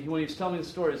literally, I mean, when he was telling me the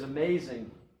story, it was amazing.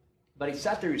 But he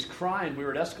sat there, he was crying. We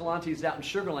were at Escalante's out in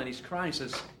Sugar Land. He's crying. He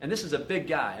says, and this is a big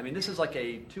guy. I mean, this is like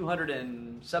a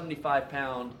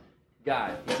 275-pound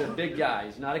guy. He's a big guy.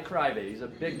 He's not a crybaby. He's a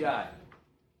big guy.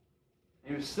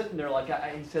 And he was sitting there like,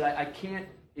 he said, I can't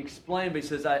explain, but he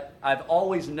says, I've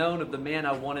always known of the man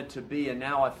I wanted to be, and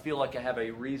now I feel like I have a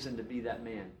reason to be that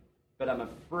man. But I'm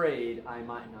afraid I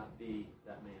might not be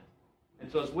that man.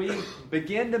 And so as we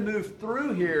begin to move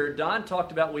through here, Don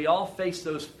talked about we all face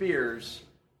those fears.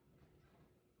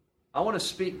 I want to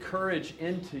speak courage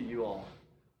into you all.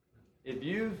 If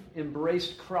you've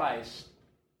embraced Christ,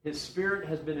 His Spirit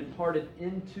has been imparted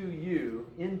into you,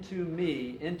 into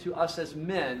me, into us as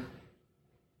men,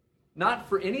 not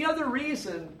for any other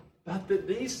reason, but that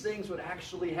these things would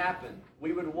actually happen.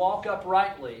 We would walk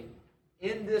uprightly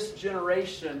in this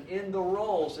generation, in the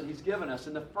roles that He's given us.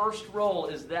 And the first role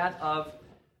is that of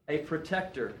a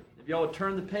protector. If y'all would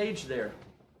turn the page there.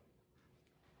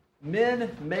 Men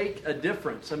make a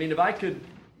difference. I mean, if I could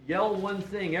yell one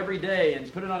thing every day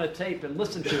and put it on a tape and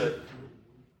listen to it,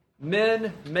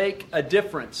 men make a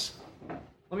difference.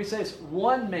 Let me say this,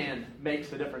 one man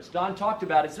makes a difference. Don talked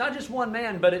about it. It's not just one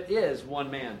man, but it is one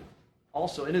man.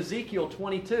 Also, in Ezekiel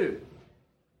 22,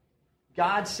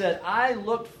 God said, I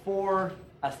looked for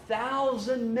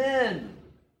 1,000 men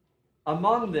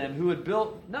among them who had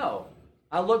built... No,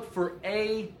 I looked for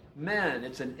a men.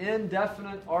 It's an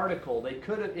indefinite article. They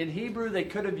could have, in Hebrew, they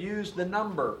could have used the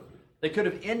number. They could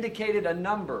have indicated a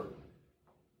number.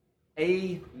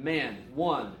 a man.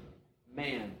 One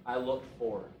man I looked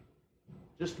for.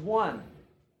 Just one.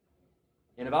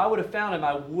 And if I would have found him,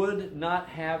 I would not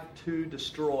have to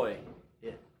destroy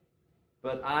it.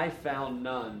 But I found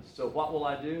none. So what will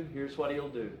I do? Here's what he'll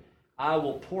do. I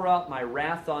will pour out my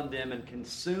wrath on them and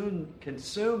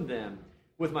consume them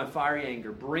with my fiery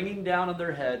anger, bringing down on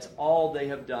their heads all they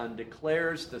have done,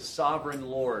 declares the sovereign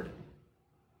Lord.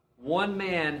 One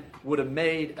man would have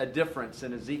made a difference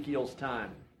in Ezekiel's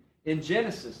time. In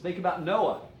Genesis, think about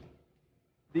Noah.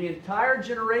 The entire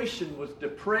generation was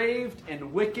depraved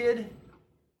and wicked,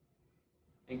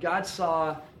 and God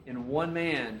saw in one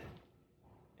man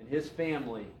and his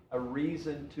family a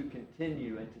reason to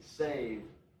continue and to save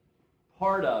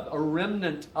part of, a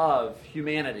remnant of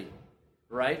humanity,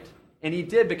 right? And he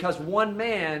did because one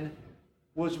man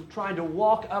was trying to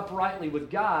walk uprightly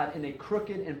with God in a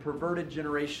crooked and perverted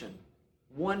generation.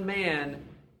 One man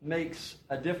makes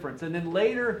a difference. And then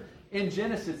later in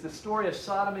Genesis, the story of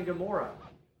Sodom and Gomorrah.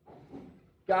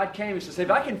 God came and said,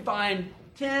 if I can find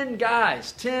 10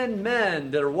 guys, 10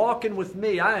 men that are walking with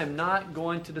me, I am not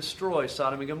going to destroy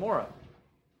Sodom and Gomorrah.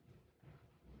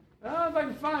 If I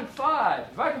can find 5,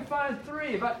 if I can find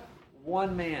 3,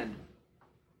 one man.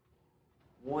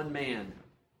 One man.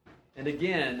 And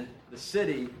again, the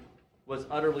city was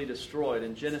utterly destroyed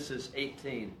in Genesis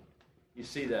 18. You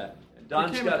see that. And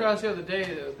Don's we came across the other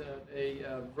day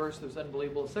a verse that was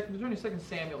unbelievable. It's only 2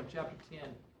 Samuel, chapter 10.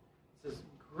 It's this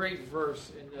great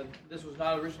verse, and this was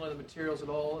not originally the materials at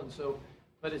all, and so,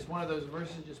 but it's one of those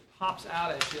verses that just pops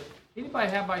out at you. Anybody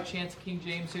have by chance King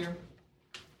James here?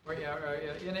 Or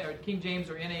King James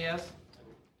or NAS?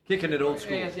 Kicking it old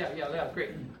school. NAS, yeah,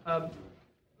 great.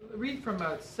 Read from 2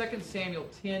 Samuel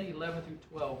 10, 11 through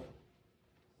 12.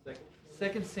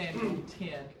 2 Samuel 10,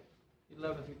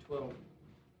 11 through 12.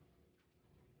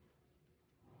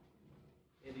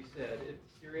 And he said, if the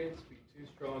Syrians be too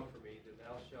strong for me, then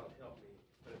thou shalt help me.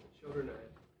 But if the children of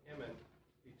Ammon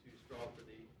be too strong for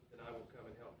thee, then I will come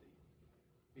and help thee.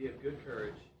 Be of good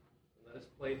courage, and let us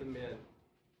play the men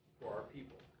for our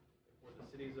people, and for the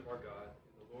cities of our God,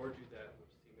 and the Lord do that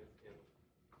which seemeth him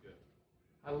good.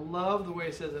 I love the way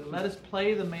it says it. Let us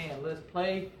play the man. Let us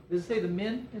play. Does it say the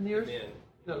men in the earth? Men.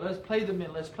 No, let's play the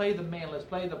men. Let's play the man. Let's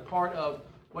play the part of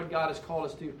what God has called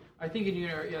us to. I think in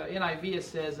your NIV it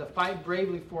says, fight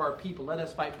bravely for our people. Let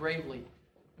us fight bravely.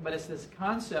 But it's this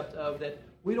concept of that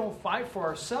we don't fight for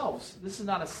ourselves. This is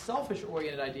not a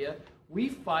selfish-oriented idea. We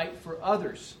fight for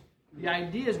others. The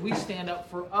idea is we stand up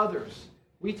for others.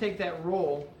 We take that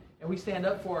role and we stand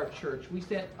up for our church. We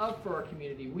stand up for our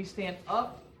community. We stand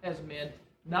up as men,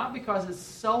 not because it's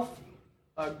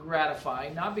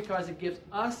self-gratifying, not because it gives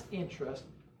us interest,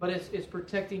 but it's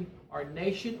protecting our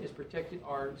nation, it's protecting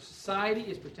our society,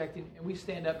 it's protecting, and we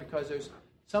stand up because there's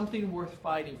something worth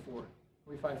fighting for.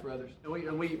 We fight for others.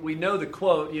 And we know the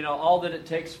quote, all that it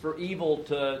takes for evil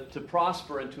to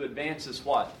prosper and to advance is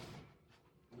what?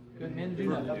 Good men do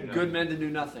nothing. Good men to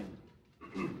do nothing.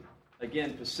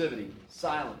 Again, passivity,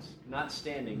 silence, not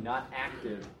standing, not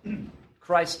active.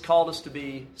 Christ called us to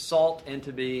be salt and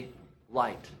to be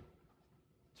light.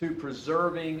 To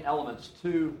preserving elements,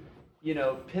 to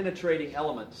penetrating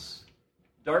elements.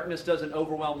 Darkness doesn't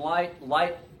overwhelm light.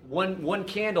 Light, one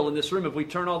candle in this room, if we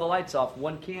turn all the lights off,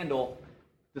 one candle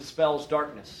dispels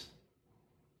darkness.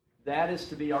 That is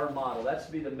to be our model. That's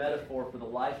to be the metaphor for the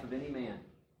life of any man,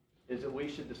 is that we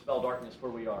should dispel darkness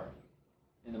where we are.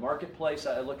 In the marketplace,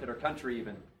 I look at our country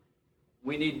even.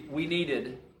 We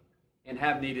needed and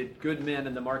have needed good men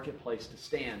in the marketplace to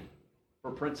stand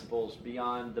for principles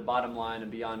beyond the bottom line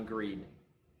and beyond greed.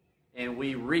 And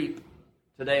we reap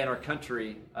today in our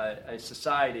country a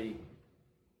society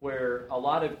where a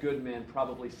lot of good men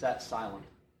probably sat silent.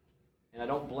 And I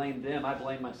don't blame them, I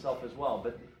blame myself as well.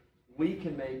 But we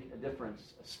can make a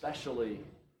difference, especially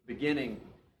beginning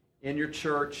in your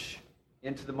church,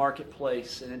 into the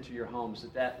marketplace, and into your homes,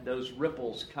 that those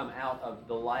ripples come out of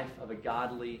the life of a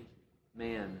godly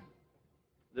man.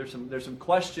 There's some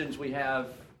questions we have.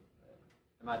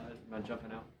 Am I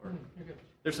jumping out? Or? Okay.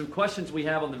 There's some questions we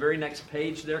have on the very next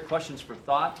page there, questions for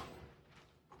thought.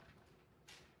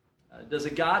 Does a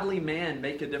godly man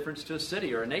make a difference to a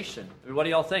city or a nation? I mean, what do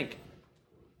y'all think?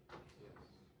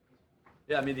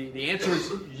 Yeah, I mean, the answer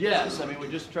is yes. I mean, we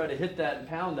just try to hit that and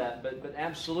pound that, but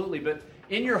absolutely. But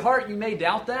in your heart, you may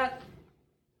doubt that.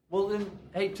 Well, then,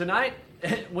 hey, tonight,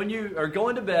 when you are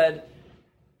going to bed,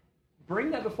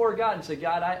 bring that before God and say,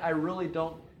 God, I really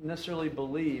don't necessarily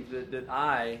believe that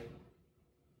I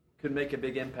could make a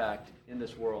big impact in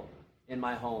this world, in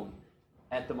my home,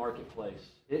 at the marketplace.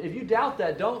 If you doubt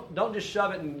that, don't just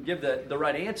shove it and give the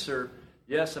right answer.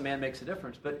 Yes, a man makes a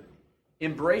difference, but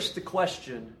embrace the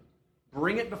question,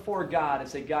 bring it before God and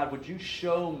say, God, would you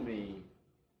show me,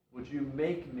 would you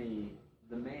make me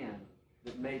the man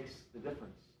that makes the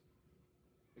difference?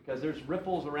 Because there's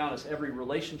ripples around us, every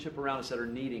relationship around us that are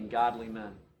needing godly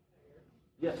men.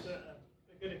 Yes? A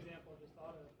good example I just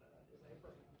thought of is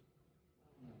Abraham.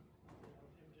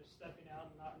 Him just stepping out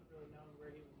and not really knowing where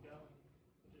he was going,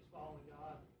 but just following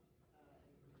God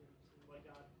and seeing what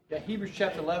God. Yeah, Hebrews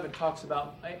chapter 11 talks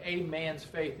about a man's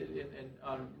faith and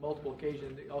on multiple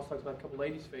occasions. It also talks about a couple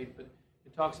ladies' faith, but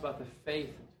it talks about the faith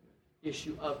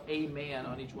issue of a man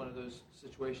on each one of those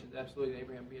situations. Absolutely, and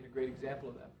Abraham being a great example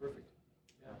of that. Perfect.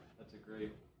 Yeah, that's a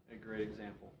great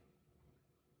example.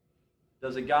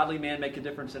 Does a godly man make a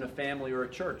difference in a family or a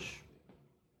church?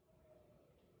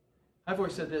 I've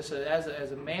always said this: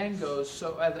 as a man goes,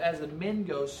 so as the men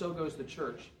go, so goes the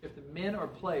church. If the men are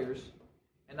players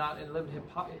and live in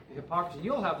hypocrisy,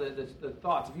 you'll have the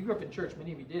thoughts. If you grew up in church,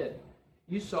 many of you did.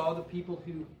 You saw the people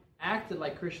who acted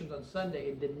like Christians on Sunday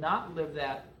and did not live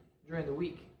that during the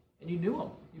week, and you knew them.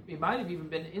 You might have even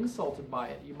been insulted by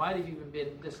it. You might have even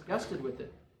been disgusted with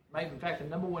it. In fact, the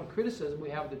number one criticism we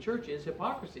have of the church is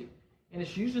hypocrisy. And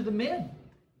it's usually the men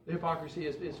the hypocrisy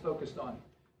is focused on.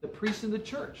 The priests in the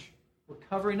church were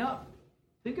covering up.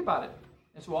 Think about it.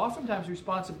 And so oftentimes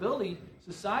responsibility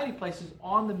society places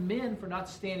on the men for not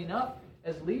standing up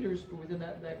as leaders within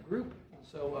that group. And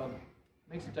so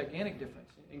it makes a gigantic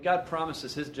difference. And God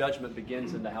promises His judgment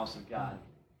begins in the house of God.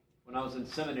 When I was in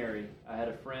seminary, I had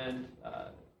a friend,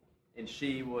 and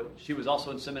she was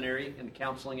also in seminary in the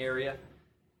counseling area.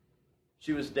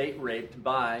 She was date raped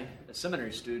by a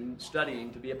seminary student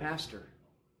studying to be a pastor.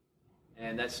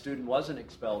 And that student wasn't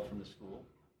expelled from the school.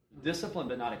 Disciplined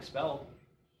but not expelled.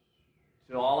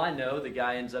 So all I know, the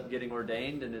guy ends up getting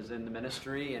ordained and is in the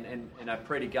ministry. And I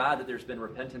pray to God that there's been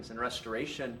repentance and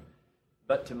restoration.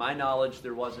 But to my knowledge,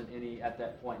 there wasn't any at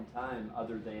that point in time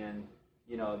other than,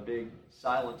 a big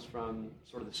silence from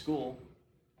sort of the school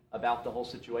about the whole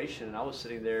situation. And I was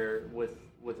sitting there with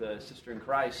a sister in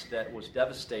Christ that was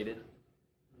devastated.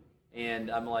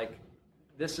 And I'm like,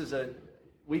 this is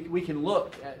we can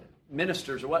look at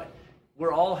ministers or what,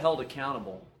 we're all held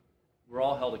accountable. We're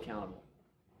all held accountable.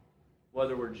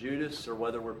 Whether we're Judas or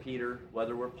whether we're Peter,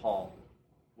 whether we're Paul,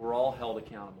 we're all held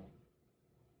accountable.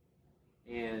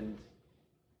 And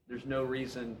there's no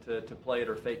reason to play it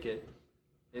or fake it.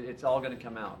 It's all going to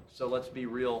come out. So let's be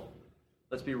real.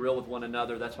 Let's be real with one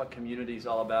another. That's what community is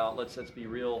all about. Let's be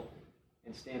real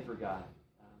and stand for God.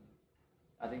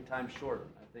 I think time's short.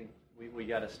 I think we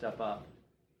got to step up.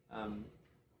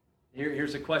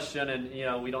 Here's a question,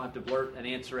 and we don't have to blurt an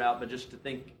answer out, but just to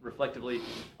think reflectively: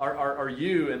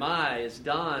 am I, as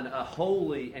Don, a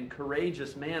holy and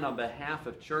courageous man on behalf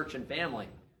of church and family?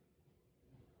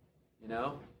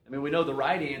 We know the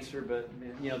right answer, but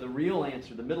the real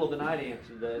answer, the middle of the night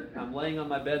answer, that I'm laying on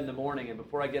my bed in the morning, and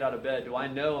before I get out of bed, do I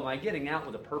know, am I getting out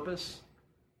with a purpose?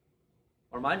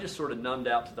 Or am I just sort of numbed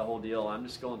out to the whole deal? I'm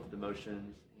just going through the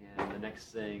motions, and the next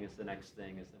thing is the next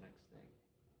thing is the next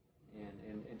thing.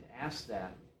 And to ask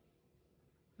that.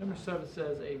 Number 7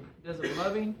 says,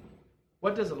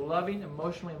 what does a loving,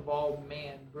 emotionally involved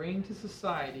man bring to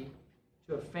society,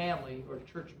 to a family or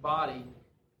church body,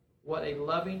 what a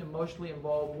loving, emotionally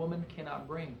involved woman cannot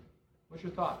bring? What's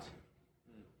your thoughts?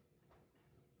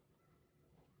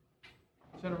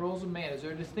 Set of roles of man. Is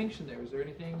there a distinction there? Is there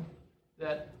anything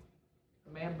that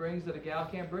a man brings that a gal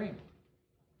can't bring?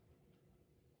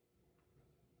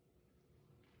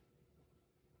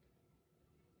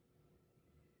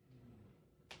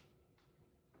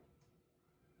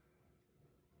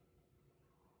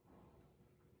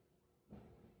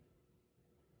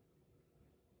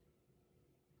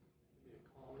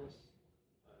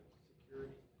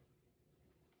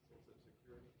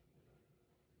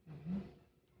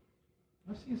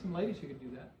 I've seen some ladies who can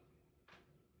do that.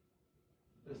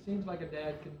 But it seems like a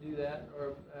dad can do that,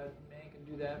 or a man can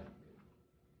do that.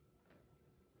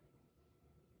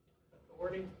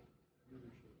 Authority,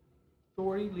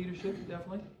 leadership,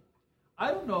 definitely.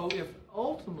 I don't know if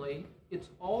ultimately it's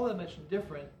all that much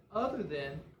different other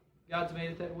than God's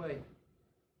made it that way.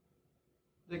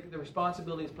 The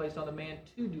responsibility is placed on the man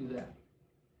to do that.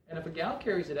 And if a gal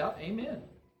carries it out, amen.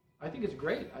 I think it's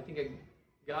great. I think a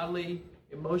godly,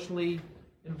 emotionally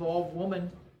involved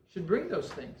woman should bring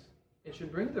those things. It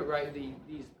should bring but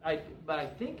I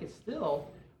think it's still,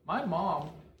 my mom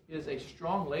is a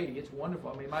strong lady. It's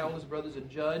wonderful. My oldest brother's a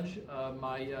judge.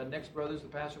 My next brother's the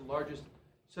pastor of the largest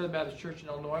Southern Baptist church in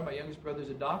Illinois. My youngest brother's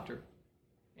a doctor.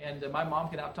 And my mom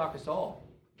can out-talk us all.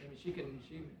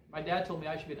 My dad told me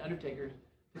I should be an undertaker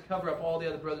to cover up all the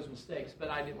other brothers' mistakes, but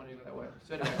I didn't want to go that way.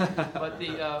 So anyway, but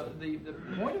the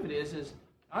point of it is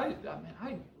I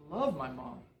love my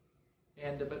mom.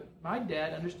 But my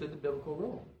dad understood the biblical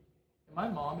role. And my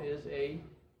mom is a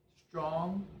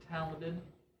strong, talented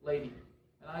lady.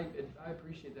 And I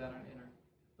appreciate that in her.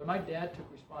 But my dad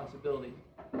took responsibility.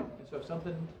 And so if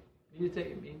something needed to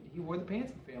take, he wore the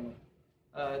pants in the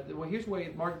family. Here's the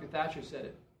way Margaret Thatcher said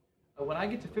it. When I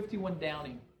get to 51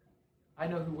 Downing, I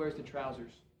know who wears the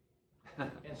trousers.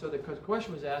 And so the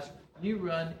question was asked, you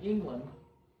run England,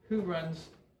 who runs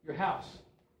your house?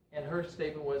 And her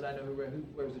statement was, I know who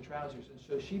wears the trousers. And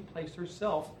so she placed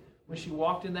herself, when she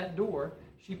walked in that door,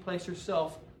 she placed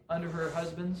herself under her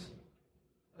husband's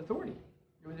authority.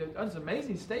 It was an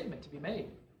amazing statement to be made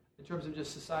in terms of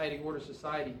just society, order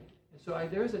society. And so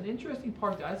there's an interesting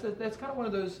part there. That's kind of one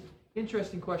of those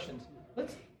interesting questions.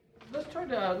 Let's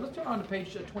turn on to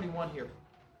page 21 here.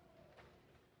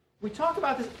 We talk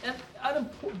about this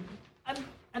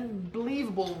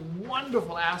unbelievable,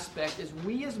 wonderful aspect is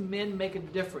we as men make a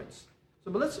difference.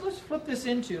 But let's flip this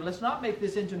into, let's not make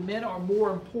this into men are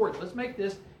more important. Let's make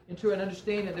this into an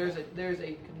understanding that there's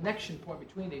a connection point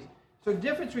between these. So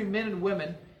difference between men and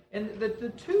women, and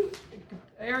the two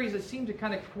areas that seem to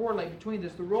kind of correlate between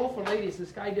this, the role for ladies,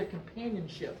 this idea of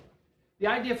companionship. The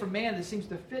idea for man that seems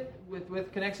to fit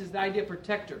with connects is the idea of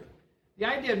protector. The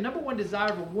idea of number one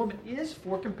desire of a woman is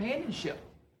for companionship.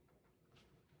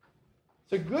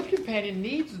 So a good companion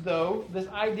needs, though, this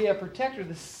idea of protector,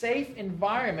 the safe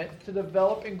environment to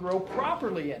develop and grow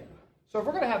properly in. So if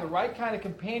we're going to have the right kind of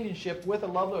companionship with a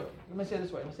loved one, let me say it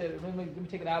this way. Let me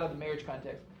take it out of the marriage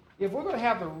context. If we're going to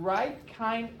have the right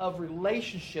kind of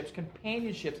relationships,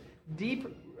 companionships, deep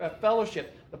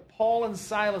fellowship, the Paul and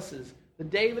Silases, the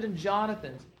David and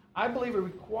Jonathans, I believe it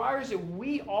requires that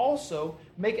we also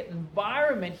make an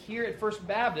environment here at First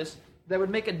Baptist that would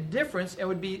make a difference and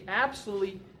would be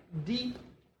absolutely deep,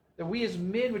 that we as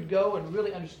men would go and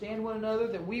really understand one another,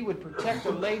 that we would protect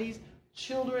our ladies,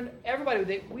 children,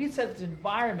 everybody. We'd set this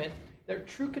environment that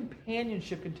true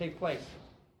companionship can take place.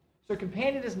 So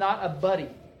companion is not a buddy.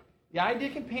 The idea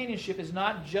of companionship is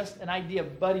not just an idea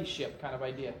of buddyship kind of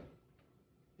idea.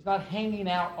 It's not hanging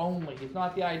out only. It's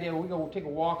not the idea we'll take a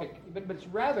walk. But it's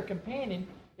rather companion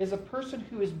is a person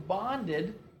who is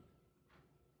bonded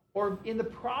or in the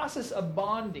process of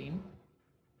bonding.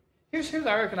 Here's how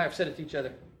Eric and I have said it to each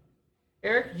other.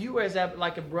 Eric, you are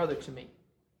like a brother to me.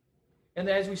 And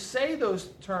as we say those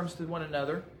terms to one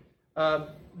another,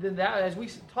 then as we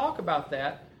talk about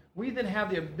that, we then have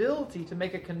the ability to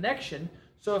make a connection.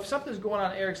 So if something's going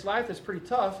on in Eric's life that's pretty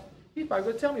tough, he's probably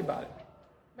going to tell me about it.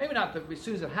 Maybe not as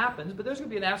soon as it happens, but there's going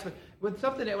to be an aspect. When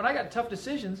I got tough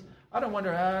decisions, I don't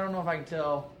know if I can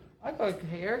tell. I go,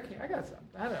 hey, Eric, I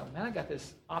got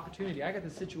this opportunity. I got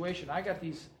this situation. I got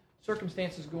these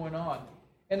circumstances going on.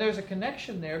 And there's a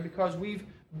connection there because we've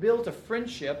built a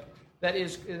friendship that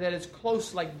is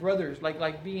close like brothers,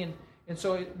 like being. And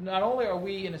so not only are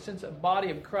we, in a sense, a body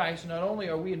of Christ, not only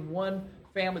are we in one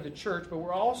family, the church, but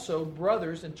we're also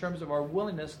brothers in terms of our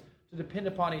willingness to depend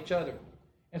upon each other.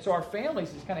 And so our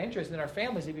families is kind of interesting. Our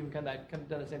families have even done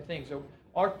the same thing. So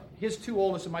his two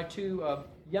oldest and my two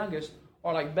youngest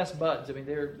are like best buds. I mean,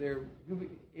 they're.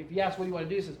 If you ask what do you want to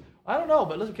do, he says, I don't know,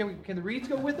 but listen, can the Reeds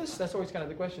go with us? That's always kind of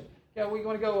the question. Yeah, we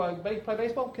want to go play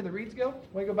baseball? Can the Reeds go?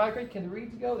 Want to go bike ride? Can the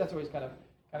Reeds go? That's always kind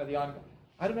of the ongoing.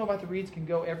 I don't know about the Reeds can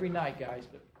go every night, guys,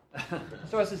 but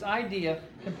so it's this idea,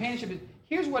 companionship.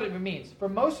 Here's what it means. For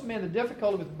most men, the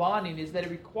difficulty with bonding is that it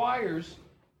requires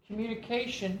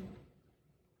communication.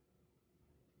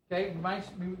 Okay,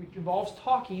 it involves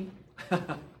talking.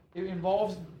 It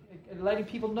involves letting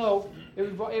people know.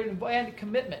 And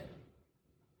commitment.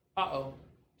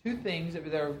 Two things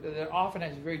that are often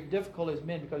as very difficult as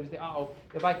men because we think,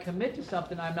 if I commit to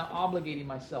something, I'm not obligating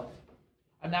myself.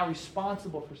 I'm now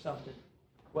responsible for something.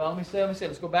 Well, let me say,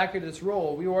 let's go back here to this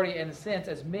role. We already, in a sense,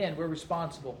 as men, we're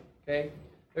responsible. Okay,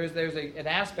 there's an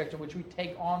aspect in which we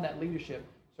take on that leadership.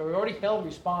 So we're already held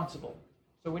responsible.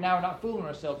 So we're not fooling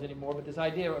ourselves anymore, but this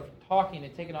idea of talking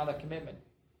and taking on that commitment.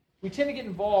 We tend to get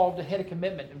involved ahead of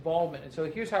involvement. And so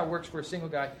here's how it works for a single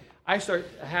guy. I start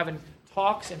having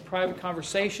talks and private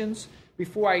conversations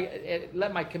before I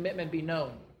let my commitment be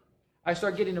known. I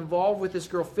start getting involved with this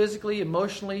girl physically,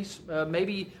 emotionally.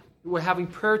 Maybe we're having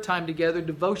prayer time together,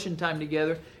 devotion time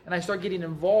together, and I start getting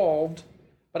involved,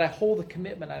 but I hold the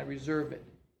commitment, I reserve it.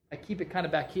 I keep it kind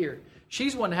of back here.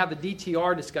 She's wanting to have the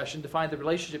DTR discussion, define the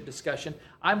relationship discussion.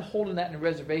 I'm holding that in a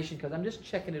reservation because I'm just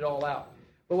checking it all out.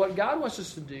 But what God wants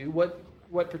us to do,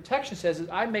 what protection says is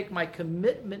I make my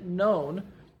commitment known.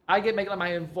 I make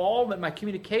my involvement, my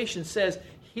communication says,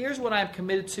 here's what I'm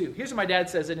committed to. Here's what my dad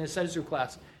says in his Sunday school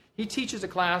class. He teaches a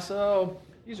class,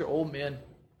 these are old men.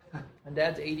 My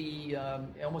dad's 80,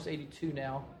 almost 82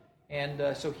 now.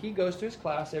 And so he goes to his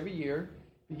class every year,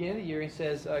 beginning of the year, and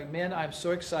says, men, I'm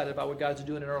so excited about what God's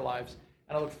doing in our lives,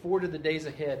 and I look forward to the days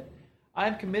ahead.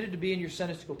 I'm committed to being your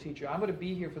Sunday school teacher. I'm going to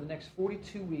be here for the next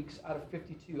 42 weeks out of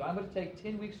 52. I'm going to take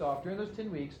 10 weeks off. During those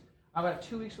 10 weeks, I'm going to have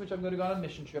 2 weeks in which I'm going to go on a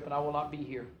mission trip, and I will not be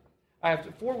here. I have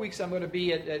 4 weeks I'm going to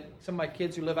be at some of my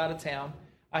kids who live out of town.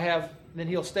 Then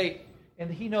he'll state, and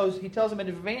he tells them in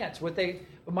advance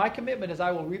but my commitment is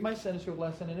I will read my Sunday school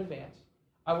lesson in advance.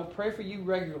 I will pray for you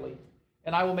regularly,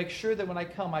 and I will make sure that when I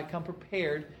come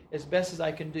prepared as best as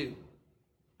I can do.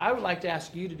 I would like to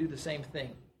ask you to do the same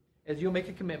thing, as you'll make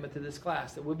a commitment to this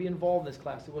class, that we'll be involved in this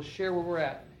class, that we'll share where we're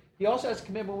at. He also has a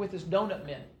commitment with his donut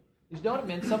men. These donut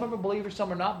men, some of them are believers,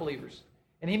 some are not believers.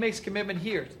 And he makes a commitment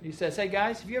here. He says, hey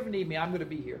guys, if you ever need me, I'm going to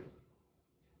be here.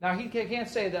 Now, he can't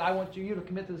say that I want you to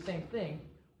commit to the same thing,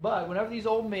 but whenever these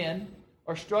old men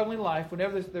are struggling in life,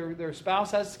 whenever their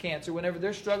spouse has cancer, whenever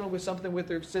they're struggling with something with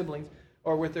their siblings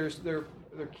or with their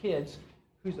kids,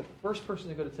 who's the first person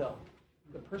they're going to tell?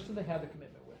 The person they have the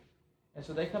commitment with. And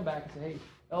so they come back and say, hey,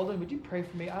 Eldon, would you pray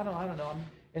for me? I don't know.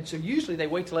 And so usually they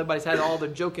wait till everybody's had all their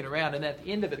joking around, and at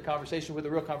the end of it, the conversation, where the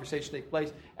real conversation takes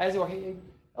place, as they are, hey,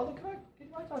 Eldon, can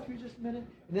I talk to you just a minute?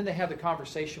 And then they have the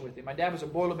conversation with him. My dad was a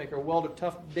Boilermaker, a welder,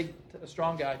 tough, big,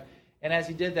 strong guy. And as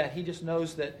he did that, he just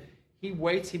knows that he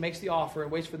waits, he makes the offer,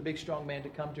 and waits for the big, strong man to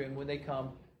come to him. When they come,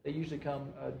 they usually come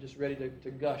just ready to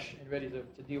gush and ready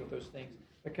to deal with those things.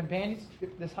 The companions,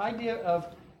 this idea of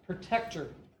protector,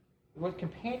 what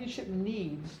companionship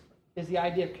needs is the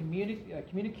idea of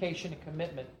communication and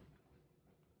commitment.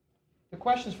 The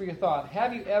questions for your thought.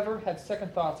 Have you ever had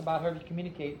second thoughts about how to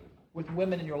communicate with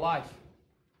women in your life?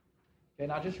 Okay,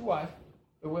 not just your wife,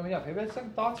 but women else. Have you had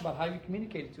second thoughts about how you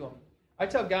communicate to them? I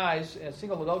tell guys,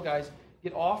 single adult guys,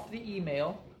 get off the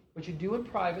email. What you do in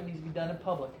private needs to be done in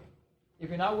public. If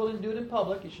you're not willing to do it in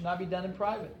public, it should not be done in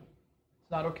private.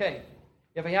 It's not okay.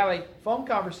 If you have a phone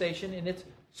conversation and it's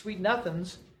sweet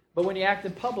nothings, but when you act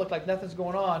in public like nothing's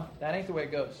going on, that ain't the way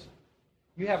it goes.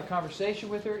 You have a conversation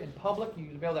with her in public, you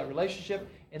build that relationship,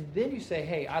 and then you say,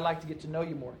 hey, I'd like to get to know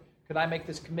you more. Could I make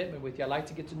this commitment with you? I'd like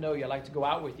to get to know you. I'd like to go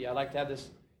out with you. I'd like to have this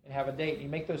and have a date. And you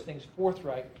make those things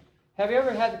forthright. Have you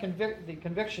ever had the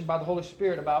conviction by the Holy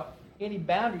Spirit about any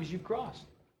boundaries you've crossed?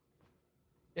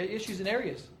 Issues and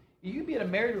areas. You can be in a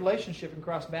married relationship and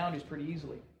cross boundaries pretty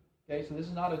easily. Okay, so this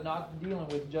is not dealing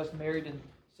with just married and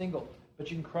single, but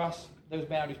you can cross those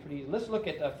boundaries pretty easily. Let's look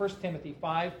at 1 Timothy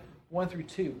 5, 1 through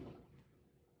 2.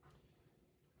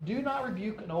 Do not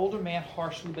rebuke an older man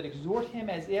harshly, but exhort him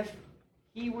as if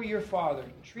he were your father.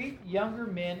 Treat younger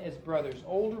men as brothers,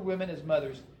 older women as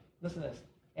mothers. Listen to this.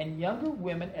 And younger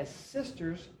women as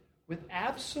sisters with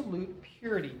absolute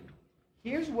purity.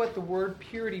 Here's what the word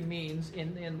purity means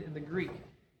in the Greek.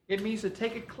 It means to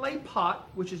take a clay pot,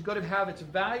 which is going to have its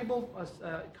valuable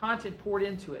content poured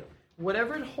into it.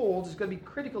 Whatever it holds is going to be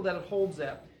critical that it holds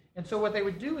that. And so what they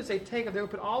would do is they would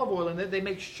put olive oil in it. They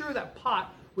make sure that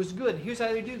pot was good. Here's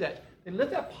how they do that. They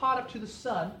lift that pot up to the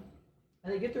sun,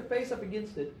 and they get their face up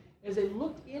against it. As they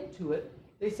look into it,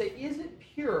 they say, is it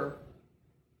pure?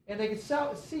 And they could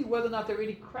see whether or not there are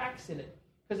any cracks in it.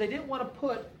 Because they didn't want to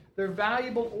put their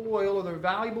valuable oil or their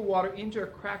valuable water into a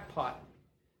crack pot.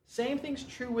 Same thing's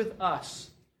true with us.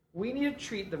 We need to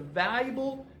treat the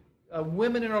valuable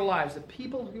women in our lives, the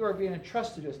people who are being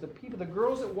entrusted to us, the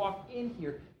girls that walk in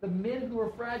here, the men who are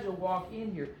fragile walk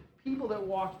in here, people that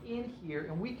walk in here,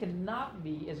 and we cannot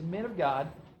be, as men of God,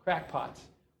 crackpots.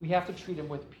 We have to treat them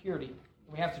with purity.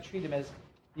 We have to treat them as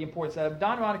the importance.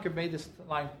 Don Roniker made this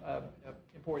line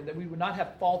important, that we would not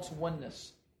have false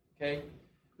oneness. Okay?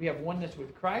 We have oneness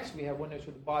with Christ. We have oneness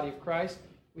with the body of Christ.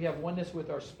 We have oneness with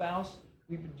our spouse.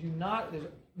 We do not, there's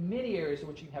many areas in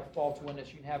which you can have false oneness.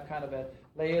 You can have kind of a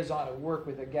liaison at work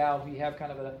with a gal who you have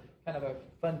kind of a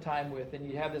fun time with, and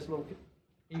you have this little,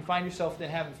 you find yourself then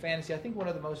having fantasy. I think one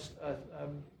of the most,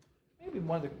 maybe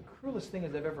one of the cruelest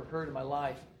things I've ever heard in my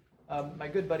life. My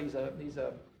good buddy, he's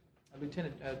a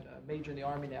lieutenant major in the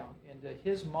Army now, and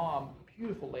his mom,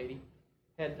 beautiful lady,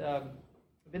 had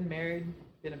been married,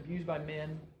 been abused by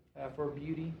men for her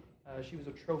beauty. She was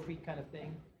a trophy kind of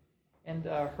thing. And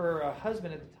her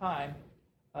husband at the time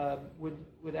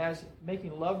would, as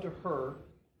making love to her,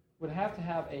 would have to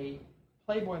have a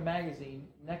Playboy magazine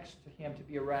next to him to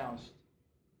be aroused.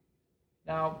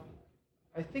 Now,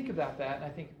 I think about that, and I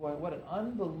think, what an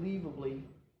unbelievably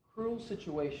cruel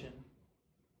situation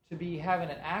to be having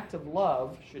an act of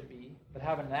love, should be, but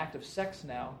having an act of sex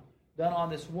now done on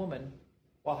this woman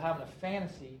while having a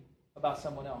fantasy about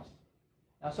someone else.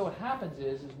 Now, so what happens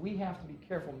is we have to be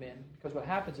careful, men, because what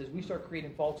happens is we start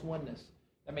creating false oneness.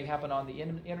 That may happen on the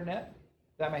internet.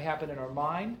 That may happen in our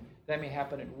mind. That may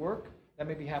happen at work. That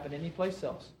may be happening anyplace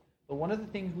else. But one of the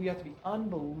things we have to be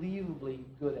unbelievably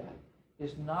good at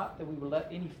is not that we would let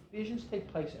any fissions take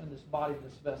place in this body, in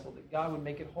this vessel, that God would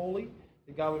make it holy,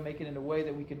 that God would make it in a way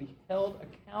that we can be held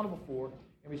accountable for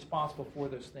and responsible for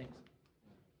those things.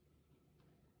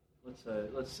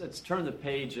 Let's turn the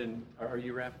page, and are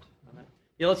you wrapped on that?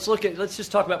 Yeah, let's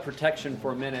just talk about protection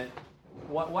for a minute.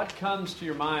 What comes to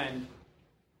your mind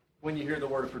when you hear the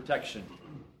word protection?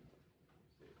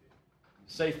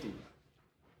 Safety,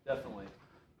 definitely.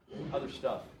 Other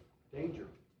stuff.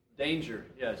 Danger,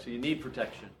 yeah, so you need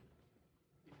protection.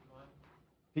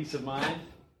 Peace of mind.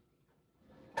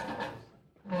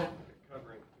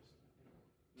 Covering.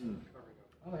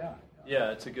 Oh, yeah.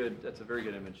 Yeah, that's a very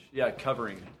good image. Yeah,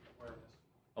 covering.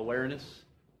 Awareness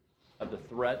of the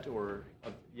threat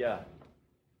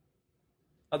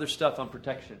other stuff on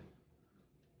protection.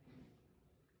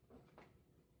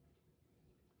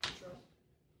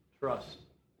 Trust.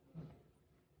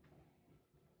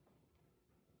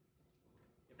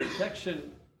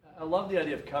 Protection. I love the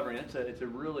idea of covering.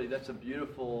 That's a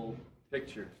beautiful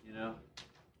picture. You know,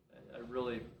 I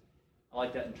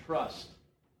like that. And trust.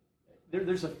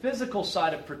 There's a physical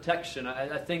side of protection.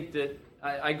 I think that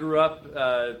I grew up,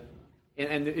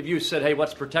 and if you said, "Hey,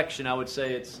 what's protection?" I would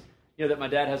say it's that my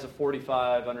dad has a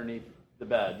 .45 underneath the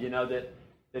bed. You know that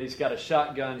he's got a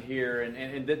shotgun here,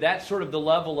 and that's sort of the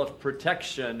level of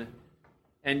protection.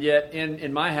 And yet,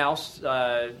 in my house,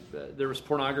 there was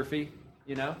pornography.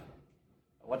 You know,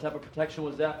 what type of protection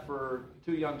was that for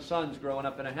two young sons growing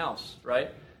up in a house, right?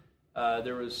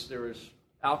 There was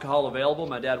alcohol available.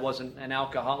 My dad wasn't an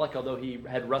alcoholic, although he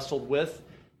had wrestled with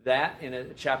that in a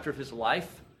chapter of his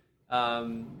life.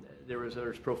 There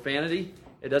was profanity.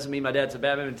 It doesn't mean my dad's a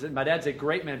bad man. My dad's a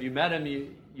great man. If you met him,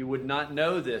 you would not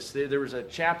know this. There was a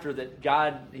chapter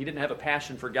that he didn't have a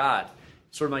passion for God.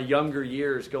 Sort of my younger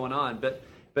years going on, but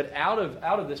out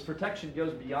of this, protection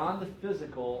goes beyond the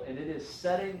physical, and it is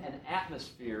setting an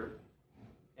atmosphere.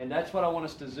 And that's what I want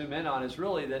us to zoom in on, is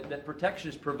really that protection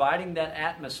is providing that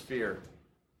atmosphere.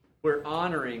 We're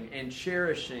honoring and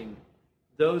cherishing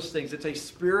those things. It's a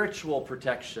spiritual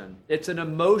protection. It's an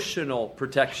emotional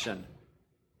protection.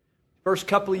 First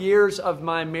couple of years of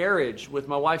my marriage with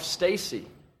my wife, Stacy,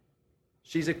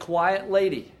 she's a quiet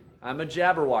lady. I'm a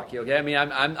jabberwocky, okay? I mean,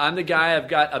 I'm the guy, I've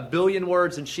got 1 billion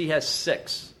words and she has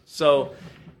 6. So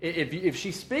if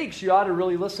she speaks, you ought to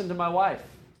really listen to my wife,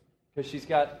 because she's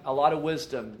got a lot of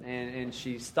wisdom and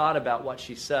she's thought about what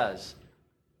she says.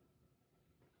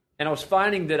 And I was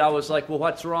finding that I was like, well,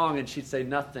 what's wrong? And she'd say,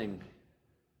 nothing.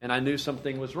 And I knew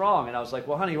something was wrong. And I was like,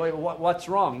 well, honey, wait, what's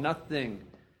wrong? Nothing.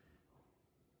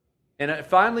 And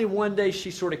finally one day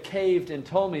she sort of caved and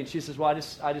told me, and she says, well,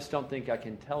 I just don't think I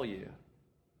can tell you.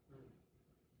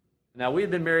 Now, we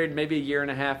had been married maybe 1.5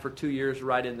 years or 2 years,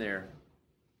 right in there.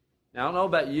 Now, I don't know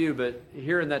about you, but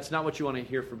hearing that's not what you want to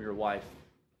hear from your wife.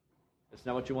 It's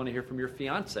not what you want to hear from your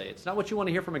fiance. It's not what you want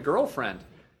to hear from a girlfriend.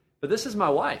 But this is my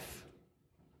wife.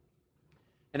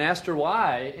 And I asked her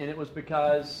why, and it was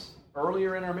because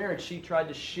earlier in our marriage, she tried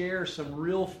to share some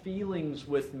real feelings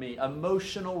with me,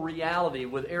 emotional reality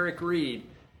with Eric Reed.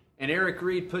 And Eric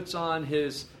Reed puts on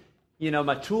his,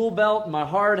 my tool belt and my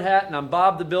hard hat, and I'm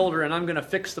Bob the Builder, and I'm going to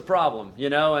fix the problem,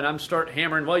 and I'm start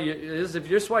hammering, well, this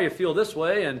is why you feel this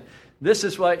way, and this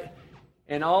is why.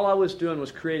 And all I was doing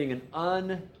was creating an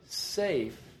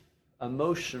unsafe,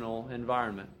 emotional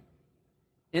environment.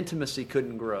 Intimacy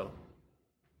couldn't grow.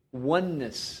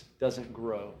 Oneness doesn't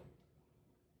grow.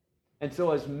 And so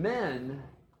as men,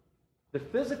 the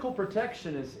physical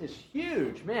protection is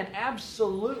huge. Man,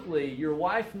 absolutely, your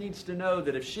wife needs to know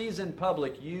that if she's in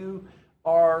public, you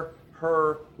are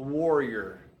her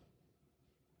warrior.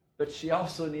 But she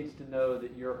also needs to know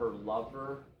that you're her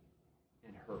lover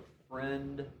and her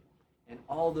friend and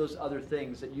all those other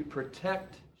things that you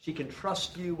protect. She can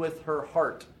trust you with her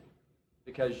heart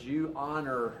because you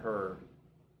honor her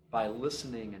by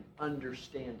listening and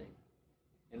understanding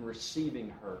and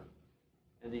receiving her.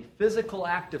 And the physical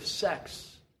act of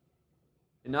sex,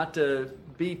 and not to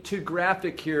be too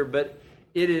graphic here, but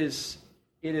it is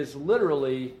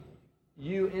literally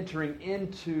you entering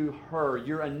into her,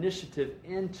 your initiative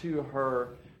into her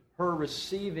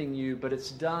receiving you, but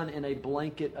it's done in a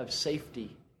blanket of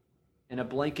safety, in a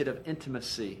blanket of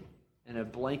intimacy, in a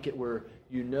blanket where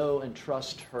you know and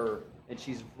trust her, and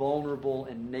she's vulnerable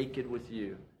and naked with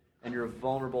you, and you're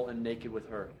vulnerable and naked with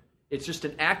her. It's just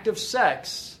an act of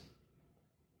sex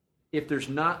if there's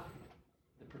not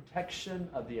the protection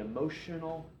of the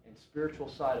emotional and spiritual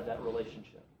side of that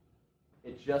relationship.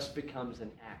 It just becomes an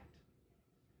act.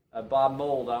 Bob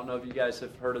Mould, I don't know if you guys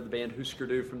have heard of the band Husker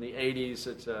Du from the 80s.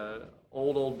 It's an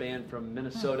old band from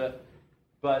Minnesota.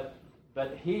 But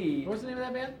But he, What's the name of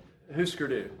that band? Husker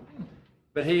Du.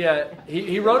 But he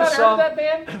wrote a Heard song. of that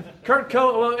band? Kurt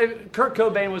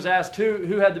Cobain was asked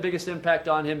who had the biggest impact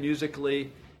on him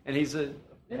musically, and he's a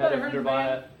head of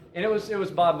Nirvana. And it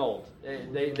was Bob Mould.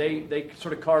 They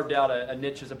sort of carved out a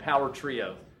niche as a power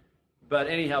trio. But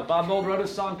anyhow, Bob Mould wrote a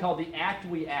song called "The Act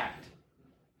We Act,"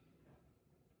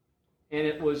 and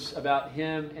it was about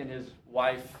him and his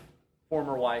wife,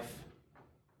 former wife,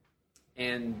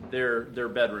 and their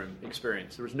bedroom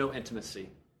experience. There was no intimacy.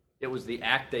 It was the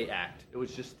act they act. It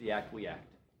was just the act we act.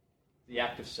 The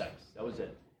act of sex. That was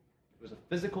it. It was a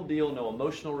physical deal, no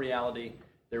emotional reality.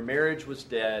 Their marriage was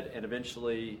dead, and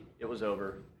eventually it was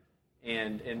over.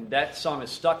 And that song has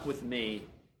stuck with me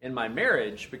in my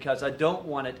marriage because I don't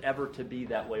want it ever to be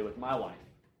that way with my wife.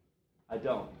 I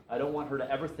don't. I don't want her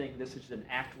to ever think this is an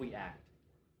act we act.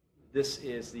 This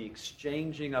is the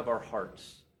exchanging of our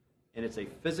hearts. And it's a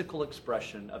physical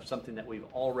expression of something that we've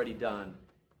already done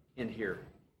in here.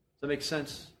 Does that make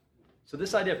sense? So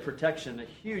this idea of protection, a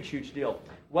huge, huge deal.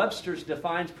 Webster's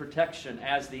defines protection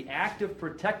as the act of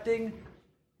protecting,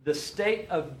 the state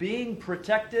of being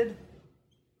protected,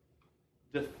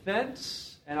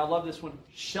 defense, and I love this one,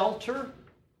 shelter,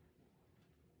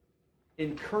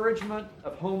 encouragement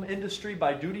of home industry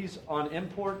by duties on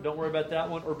import, don't worry about that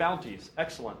one, or bounties,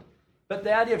 excellent. But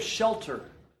the idea of shelter,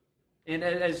 and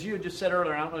as you just said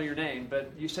earlier, I don't know your name,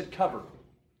 but you said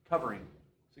covering.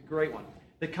 It's a great one.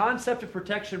 The concept of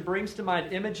protection brings to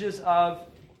mind images of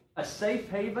a safe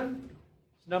haven,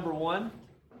 number one.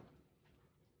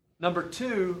 Number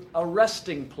two, a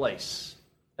resting place.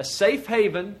 A safe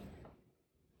haven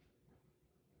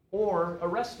or a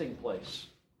resting place.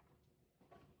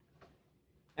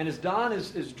 And as Don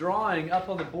is drawing up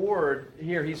on the board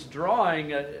here, he's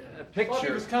drawing a picture. Well,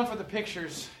 people come for the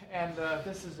pictures, and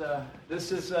this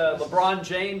is LeBron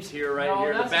James here,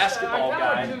 here, the basketball guy. I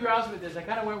kind of went 2 rounds with this. I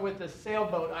kind of went with the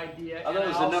sailboat idea. I thought it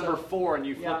was the number 4, and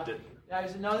you flipped it. Yeah,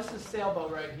 no, this is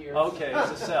sailboat right here. Okay,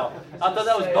 it's a sail. I thought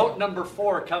that was boat number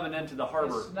 4 coming into the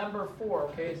harbor. It's number 4,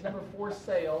 okay? It's number 4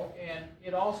 sail, and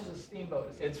it also is a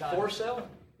steamboat. It's 4 sail?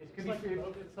 It could be.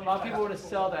 A lot of people would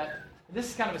sell that. This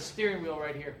is kind of a steering wheel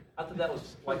right here. I thought that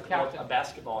was like a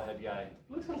basketball head guy.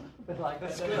 Looks a little bit like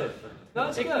That's that. good. No,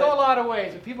 that's it good. can go a lot of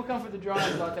ways. But people come for the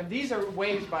drawings a lot of time. These are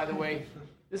waves, by the way.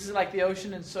 This is like the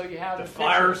ocean, and so you have the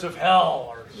fires of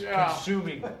hell are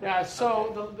consuming. Yeah.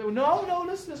 So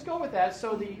let's go with that.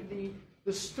 So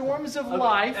the storms of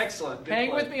life. Excellent. Good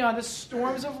hang play. with me on this.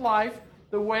 Storms of life.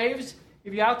 The waves.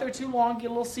 If you're out there too long, get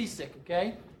a little seasick.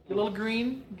 Okay. Get a little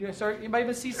green. Anybody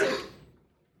been seasick?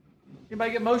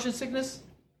 Anybody get motion sickness?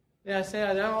 Yeah,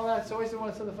 all that's always some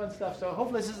of the fun stuff. So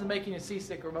hopefully this isn't making you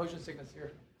seasick or motion sickness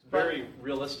here. It's very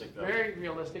realistic, though. Very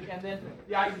realistic. And then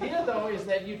the idea, though, is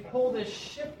that you pull this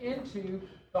ship into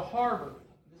the harbor.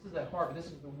 This is a harbor. This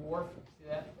is the wharf. See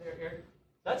that there, Eric?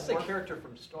 That's the character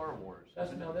from Star Wars.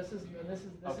 This is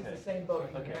the same boat.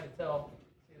 You can kind of tell.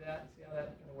 See that? See how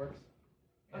that kind of works?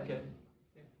 Okay.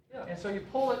 Yeah. And so you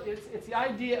pull it. It's the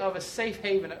idea of a safe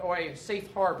haven or a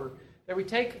safe harbor that we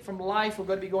take from life. We're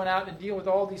going to be going out and dealing with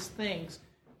all these things.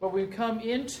 But we come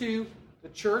into the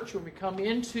church, when we come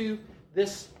into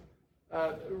this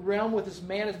realm with this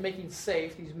man is making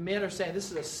safe, these men are saying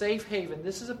this is a safe haven.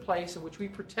 This is a place in which we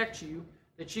protect you,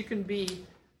 that you can be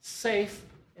safe.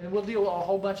 And we'll deal with a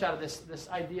whole bunch out of this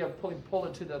idea of pulled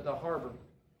into the harbor.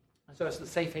 And so it's the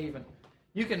safe haven.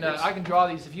 You can I can draw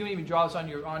these. If you even draw this on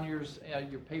your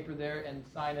paper there and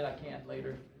sign it, I can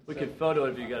later. We could photo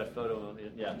it if you got a photo of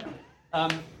it. Yeah.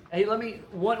 Hey, let me.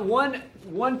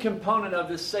 One component of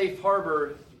this safe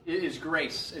harbor is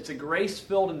grace. It's a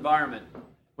grace-filled environment.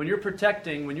 When you're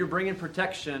protecting, when you're bringing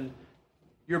protection,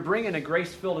 you're bringing a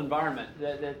grace-filled environment.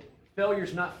 That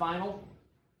failure's not final.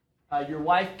 Your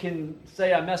wife can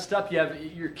say, "I messed up."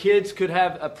 Your kids could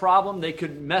have a problem. They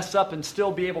could mess up and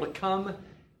still be able to come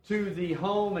to the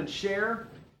home and share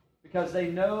because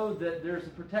they know that there's a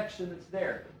protection that's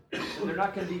there. And they're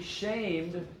not going to be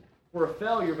shamed for a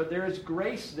failure, but there is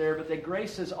grace there, but that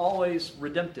grace is always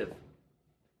redemptive.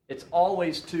 It's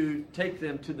always to take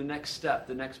them to the next step,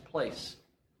 the next place.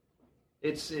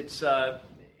 It's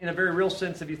in a very real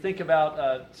sense, if you think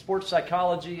about sports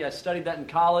psychology, I studied that in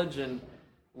college and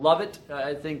love it.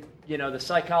 I think, the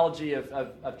psychology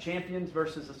of champions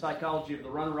versus the psychology of the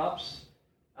runner-ups.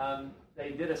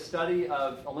 They did a study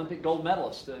of Olympic gold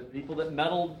medalists, the people that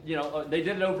medaled, they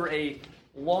did it over a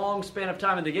long span of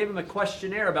time, and they gave them a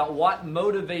questionnaire about what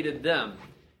motivated them.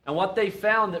 And what they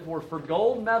found that for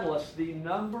gold medalists, the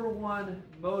number one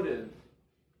motive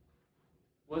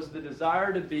was the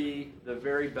desire to be the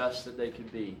very best that they could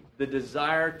be. The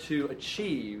desire to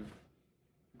achieve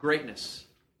greatness.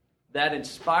 That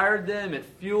inspired them, it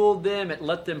fueled them, it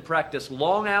let them practice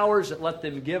long hours, it let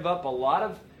them give up a lot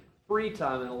of free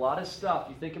time and a lot of stuff.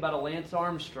 You think about a Lance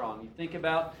Armstrong, you think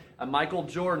about a Michael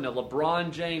Jordan, a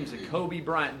LeBron James, a Kobe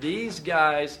Bryant. These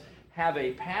guys have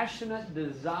a passionate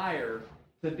desire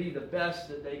to be the best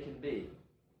that they can be.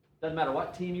 Doesn't matter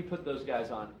what team you put those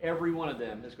guys on, every one of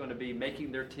them is going to be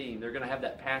making their team. They're going to have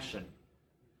that passion.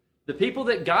 The people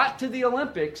that got to the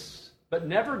Olympics but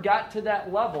never got to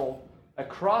that level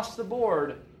across the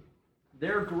board,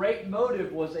 their great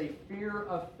motive was a fear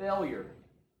of failure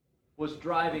was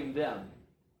driving them.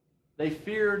 They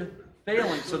feared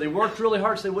failing, so they worked really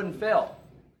hard so they wouldn't fail.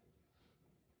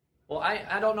 Well,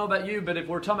 I don't know about you, but if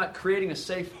we're talking about creating a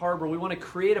safe harbor, we want to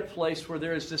create a place where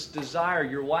there is this desire.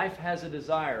 Your wife has a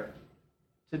desire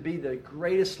to be the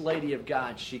greatest lady of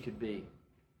God she could be.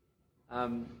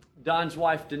 Don's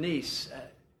wife, Denise,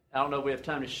 I don't know if we have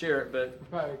time to share it, but...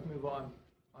 We'll probably move on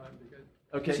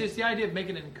because okay. It's the idea of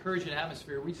making an encouraging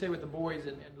atmosphere. We say with the boys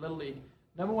in Little League,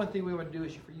 number one thing we want to do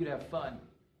is for you to have fun.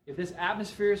 If this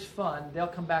atmosphere is fun, they'll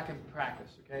come back and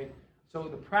practice, okay? So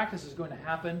the practice is going to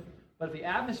happen, but if the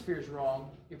atmosphere is wrong,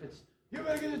 if it's, if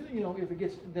it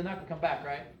gets, they're not going to come back,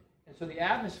 right? And so the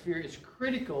atmosphere is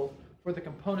critical for the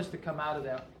components to come out of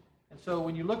that. And so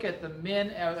when you look at the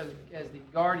men as the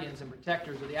guardians and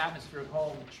protectors of the atmosphere of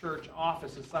home, church,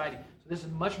 office, society, so this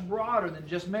is much broader than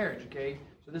just marriage, okay?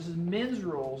 So this is men's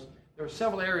roles. There are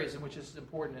several areas in which this is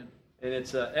important in. And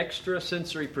it's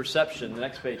extrasensory perception, the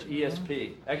next page,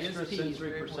 ESP.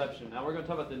 Extrasensory perception. Now we're going to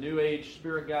talk about the New Age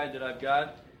spirit guide that I've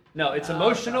got. No, it's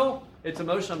emotional. It's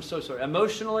emotional. I'm so sorry.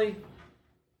 Emotionally,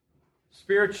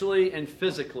 spiritually, and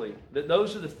physically.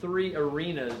 Those are the three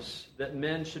arenas that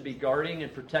men should be guarding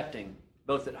and protecting,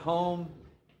 both at home,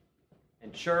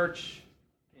 in church,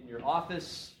 in your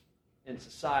office, in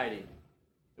society.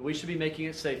 We should be making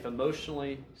it safe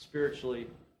emotionally, spiritually,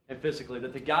 and physically.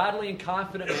 That the godly and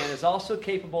confident man is also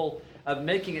capable of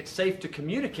making it safe to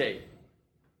communicate.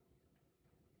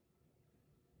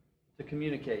 To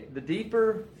communicate. The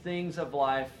deeper things of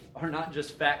life are not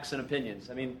just facts and opinions.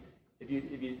 I mean, if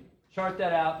you chart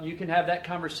that out, you can have that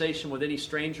conversation with any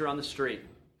stranger on the street.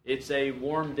 It's a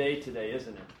warm day today,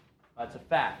 isn't it? That's a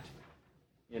fact.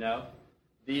 You know,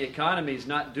 the economy's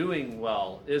not doing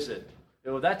well, is it?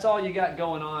 Well, that's all you got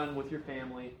going on with your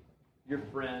family, your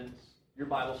friends, your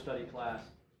Bible study class.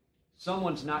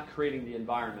 Someone's not creating the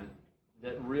environment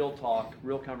that real talk,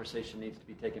 real conversation needs to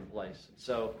be taking place.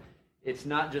 So it's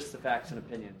not just the facts and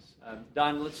opinions.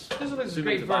 Don, let's This is a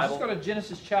great verse. Let's go to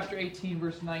Genesis chapter 18,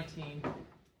 verse 19.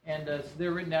 And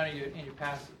they're written down in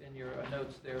your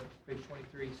notes there, page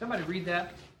 23. Somebody read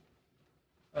that.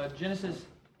 Genesis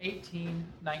 18,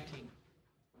 19.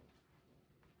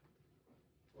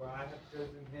 For I have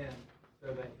chosen him so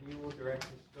that he will direct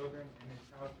his children and his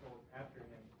household after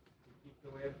him to keep the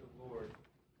way of the Lord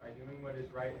by doing what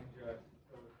is right and just,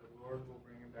 so that the Lord will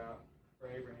bring about for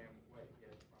Abraham what he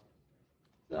has promised.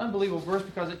 It's an unbelievable verse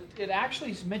because it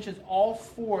actually mentions all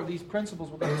four of these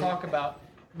principles we're going to talk about.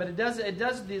 But it does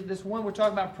this one we're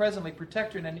talking about presently,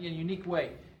 protect her in a unique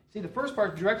way. See, the first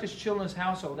part, direct his children in his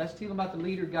household. That's dealing about the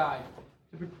leader guide.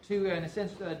 To in a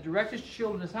sense, direct his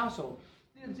children in his household.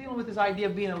 It's dealing with this idea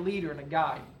of being a leader and a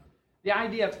guide. The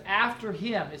idea of after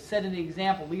him is set in the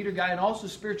example, leader, guide, and also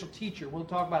spiritual teacher. We'll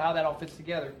talk about how that all fits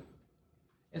together.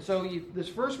 And so this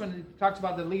first one talks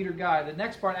about the leader, guide. The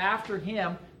next part, after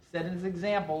him, set in his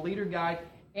example, leader, guide,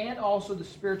 and also the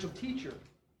spiritual teacher.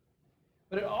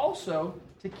 But it also,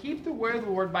 to keep the way of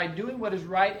the Lord by doing what is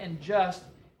right and just,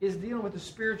 is dealing with the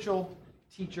spiritual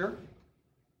teacher.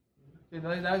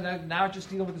 Now it's just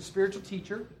dealing with the spiritual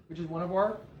teacher, which is one of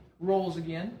our roles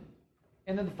again.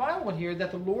 And then the final one here,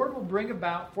 that the Lord will bring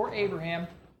about for Abraham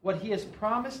what he has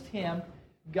promised him,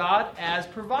 God as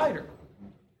provider.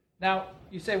 Now,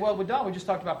 you say, well, Don, we just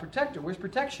talked about protector. Where's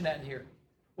protection at in here?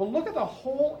 Well, look at the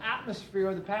whole atmosphere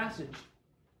of the passage.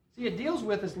 See, it deals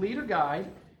with this leader guide.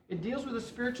 It deals with a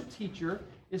spiritual teacher.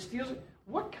 It deals with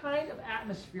what kind of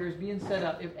atmosphere is being set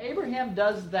up. If Abraham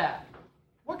does that,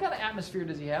 what kind of atmosphere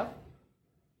does he have?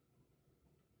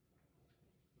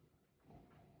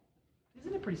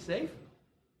 Isn't it pretty safe?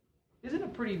 Isn't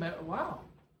it pretty, wow,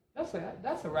 that's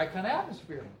the right kind of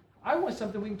atmosphere. I want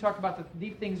something we can talk about the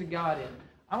deep things of God in.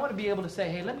 I want to be able to say,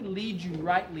 hey, let me lead you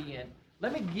rightly in.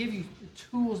 Let me give you the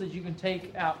tools that you can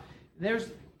take out.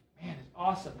 It's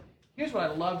awesome. Here's what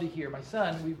I love to hear. My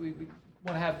son, we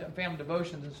want to have family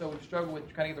devotions, and so we struggle with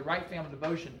trying to get the right family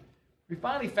devotion. We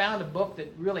finally found a book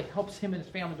that really helps him in his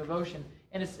family devotion,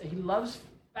 and he loves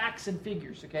facts and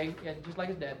figures, okay, just like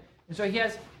his dad. And so he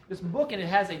has this book, and it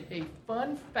has a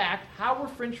fun fact, how were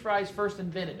French fries first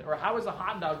invented, or how was a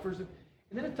hot dog first invented?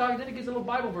 And then it gives a little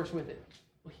Bible verse with it.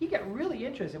 Well, he got really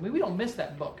interested. I mean, we don't miss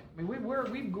that book. I mean, we're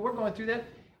going through that.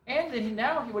 And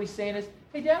then what he's saying is,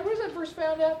 hey, Dad, where's that verse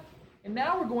found at? And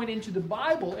now we're going into the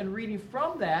Bible and reading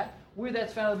from that where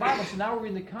that's found in the Bible. So now we're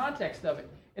reading the context of it.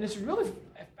 And it's really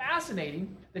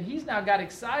fascinating that he's now got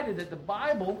excited that the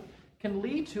Bible can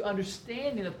lead to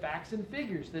understanding of facts and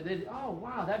figures. Oh,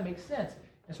 wow, that makes sense.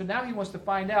 And so now he wants to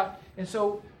find out. And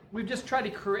so we've just tried to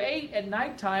create at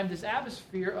nighttime this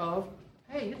atmosphere of,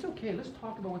 hey, it's okay. Let's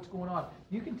talk about what's going on.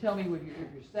 You can tell me if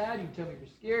you're sad. You can tell me if you're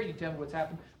scared. You can tell me what's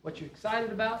happened, what you're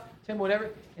excited about. Tell me whatever.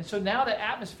 And so now that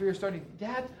atmosphere is starting,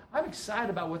 Dad, I'm excited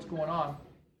about what's going on.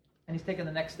 And he's taking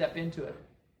the next step into it.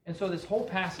 And so this whole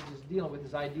passage is dealing with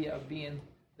this idea of being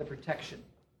the protection.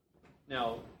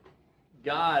 Now,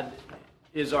 God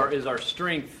is our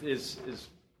strength is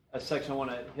a section I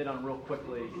want to hit on real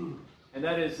quickly. And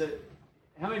that is that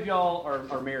how many of y'all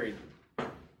are married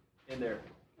in there?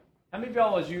 How many of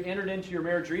y'all, as you entered into your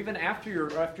marriage, or even after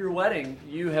your wedding,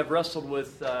 you have wrestled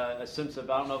with a sense of,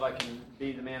 I don't know if I can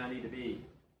be the man I need to be.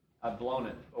 I've blown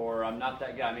it, or I'm not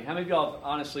that guy. I mean, how many of y'all have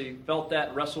honestly felt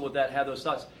that, wrestled with that, had those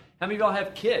thoughts? How many of y'all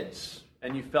have kids,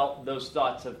 and you felt those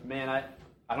thoughts of, man,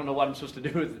 I don't know what I'm supposed to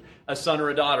do with a son or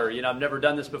a daughter. You know, I've never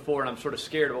done this before, and I'm sort of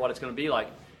scared about what it's going to be like.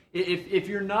 If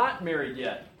you're not married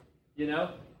yet, you know,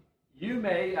 you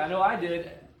may, I know I did,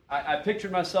 I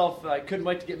pictured myself, I couldn't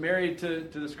wait to get married to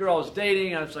this girl I was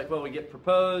dating. I was like, well, we get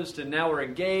proposed, and now we're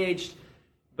engaged.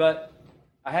 But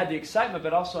I had the excitement,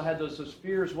 but also had those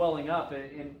fears welling up.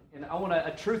 And I want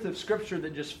a truth of Scripture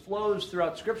that just flows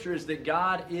throughout Scripture is that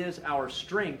God is our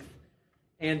strength.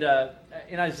 And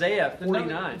in Isaiah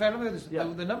 49.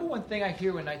 The number one thing I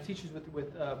hear when I teach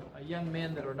with young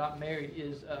men that are not married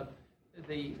is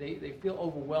they feel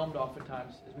overwhelmed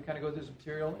oftentimes as we kind of go through this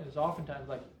material. And it's oftentimes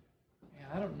like, man,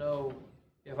 I don't know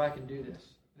if I can do this.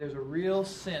 There's a real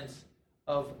sense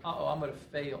of, I'm going to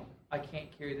fail. I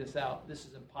can't carry this out. This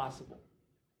is impossible.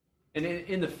 And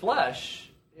in the flesh,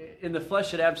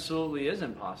 it absolutely is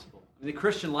impossible. The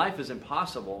Christian life is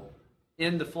impossible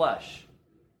in the flesh.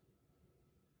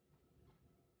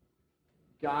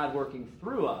 God working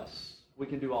through us, we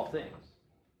can do all things.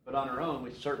 But on our own,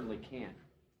 we certainly can't.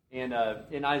 And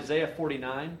in Isaiah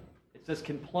 49, it says,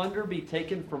 can plunder be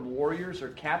taken from warriors or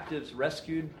captives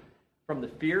rescued from the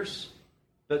fierce?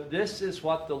 But this is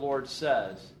what the Lord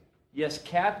says. Yes,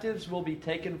 captives will be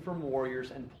taken from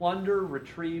warriors and plunder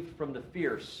retrieved from the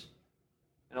fierce.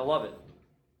 And I love it.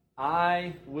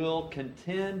 I will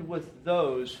contend with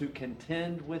those who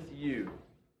contend with you,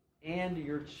 and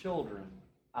your children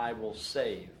I will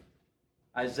save.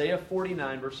 Isaiah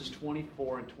 49, verses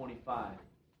 24 and 25.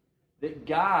 That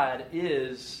God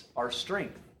is our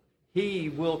strength. He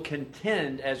will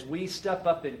contend as we step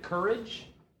up in courage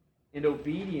and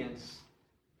obedience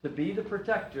to be the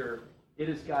protector. It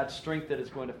is God's strength that is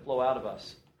going to flow out of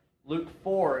us. Luke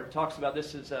 4, it talks about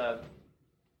this is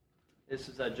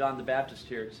John the Baptist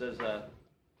here. It says,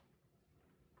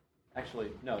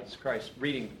 it's Christ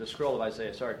reading the scroll of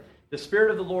Isaiah. Sorry. The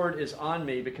Spirit of the Lord is on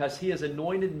me because He has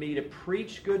anointed me to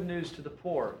preach good news to the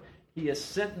poor. He has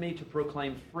sent me to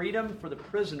proclaim freedom for the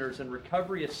prisoners and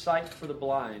recovery of sight for the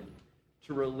blind,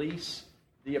 to release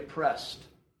the oppressed.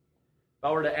 If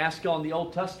I were to ask you in the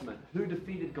Old Testament, who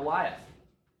defeated Goliath?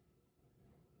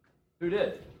 Who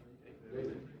did?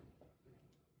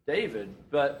 David.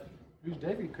 But who's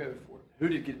David credit for? Who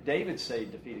did David say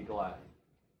defeated Goliath?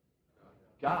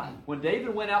 God. When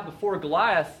David went out before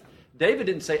Goliath, David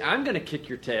didn't say, I'm going to kick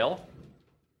your tail.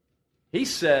 He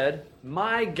said,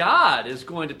 my God is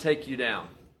going to take you down.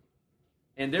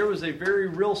 And there was a very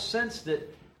real sense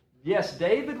that, yes,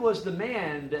 David was the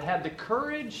man that had the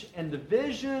courage and the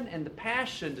vision and the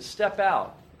passion to step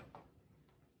out.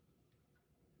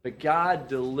 But God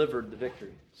delivered the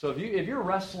victory. So if you're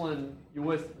wrestling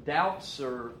with doubts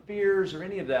or fears or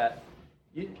any of that,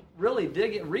 you really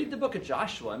dig it. Read the book of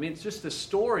Joshua. I mean, it's just the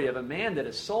story of a man that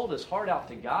has sold his heart out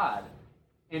to God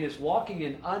and is walking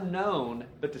in unknown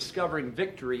but discovering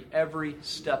victory every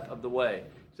step of the way.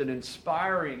 It's an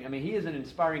inspiring, he is an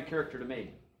inspiring character to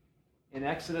me. In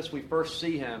Exodus, we first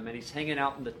see him, and he's hanging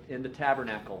out in the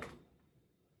tabernacle.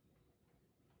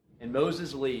 And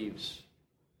Moses leaves,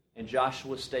 and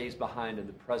Joshua stays behind in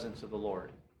the presence of the Lord.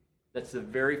 That's the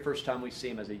very first time we see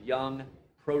him as a young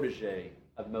protege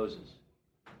of Moses.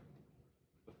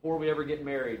 Before we ever get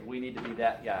married, we need to be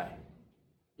that guy.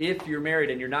 If you're married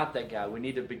and you're not that guy, we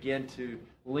need to begin to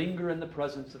linger in the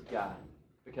presence of God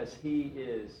because He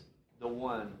is the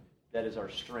one that is our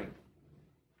strength.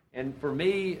 And for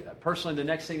me, personally, the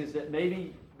next thing is that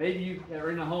maybe you are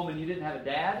in a home and you didn't have a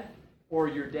dad, or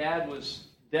your dad was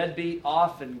deadbeat,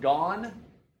 off and gone.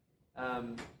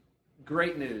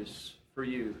 great news for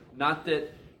you. Not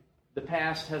that the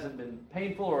past hasn't been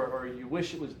painful or you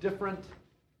wish it was different,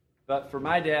 but for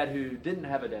my dad who didn't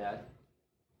have a dad,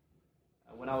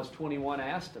 when I was 21, I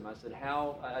asked him, I said,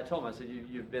 I told him, I said,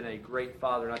 you've been a great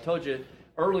father. And I told you,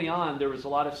 early on, there was a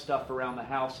lot of stuff around the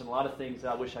house and a lot of things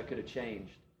that I wish I could have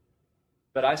changed.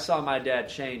 But I saw my dad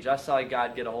change. I saw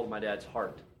God get a hold of my dad's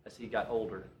heart as he got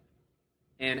older.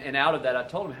 And out of that, I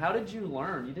told him, how did you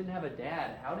learn? You didn't have a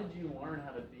dad. How did you learn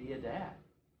how to be a dad?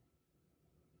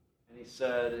 And he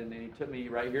said, and he took me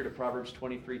right here to Proverbs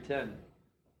 23:10.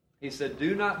 He said,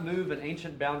 do not move an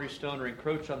ancient boundary stone or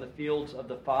encroach on the fields of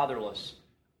the fatherless.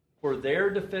 For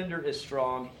their defender is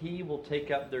strong. He will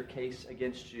take up their case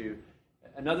against you.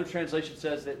 Another translation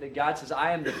says that God says,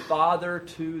 I am the father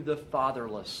to the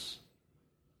fatherless.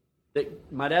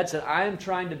 That my dad said, I am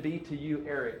trying to be to you,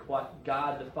 Eric, what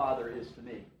God the Father is to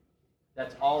me.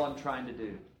 That's all I'm trying to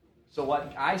do. So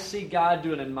what I see God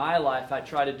doing in my life, I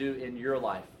try to do in your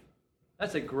life.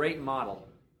 That's a great model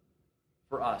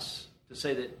for us to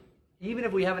say that even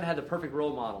if we haven't had the perfect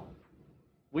role model,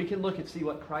 we can look and see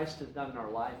what Christ has done in our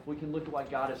life. We can look at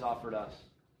what God has offered us.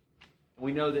 And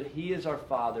we know that He is our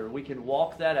Father. We can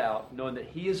walk that out knowing that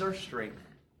He is our strength.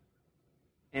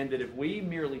 And that if we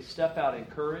merely step out in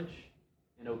courage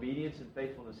and obedience and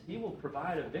faithfulness, He will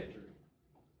provide a victory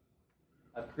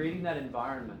of creating that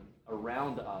environment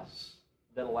around us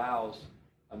that allows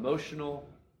emotional,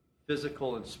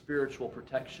 physical, and spiritual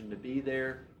protection to be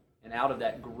there. And out of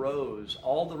that grows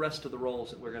all the rest of the roles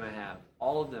that we're going to have.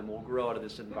 All of them will grow out of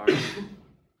this environment.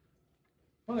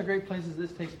 One of the great places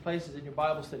this takes place is in your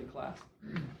Bible study class.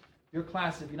 Your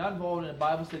class, if you're not involved in a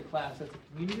Bible study class, that's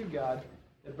a community of God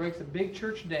that breaks a big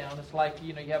church down. It's like,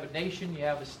 you have a nation, you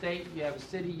have a state, you have a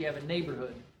city, you have a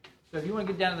neighborhood. So if you want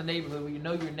to get down to the neighborhood where you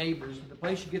know your neighbors, the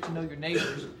place you get to know your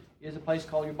neighbors is a place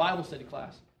called your Bible study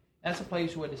class. That's a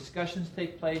place where discussions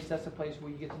take place. That's a place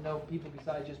where you get to know people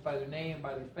besides just by their name,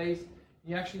 by their face.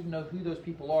 You actually know who those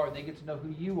people are, and they get to know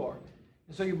who you are.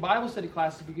 And so your Bible study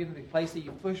class is beginning to be a place that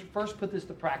you first put this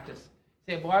to practice.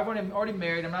 Say, well, I'm already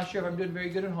married. I'm not sure if I'm doing very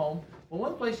good at home. Well,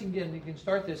 one place you can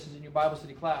start this is in your Bible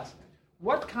study class.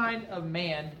 What kind of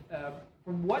man,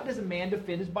 from what does a man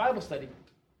defend his Bible study?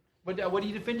 What do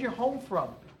you defend your home from?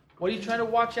 What are you trying to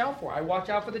watch out for? I watch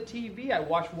out for the TV. I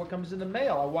watch what comes in the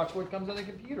mail. I watch what comes on the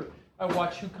computer. I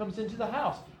watch who comes into the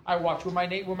house. I watch where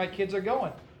my kids are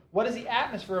going. What is the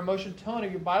atmosphere, emotional tone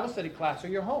of your Bible study class or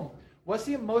your home? What's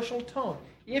the emotional tone?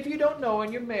 If you don't know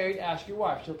and you're married, ask your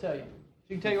wife. She'll tell you.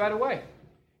 She can tell you right away.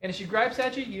 And if she gripes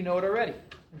at you, you know it already.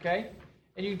 Okay?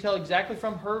 And you can tell exactly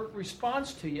from her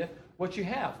response to you what you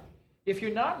have. If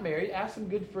you're not married, ask some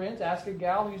good friends. Ask a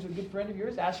gal who's a good friend of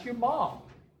yours. Ask your mom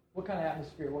what kind of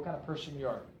atmosphere, what kind of person you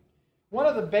are. One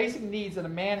of the basic needs that a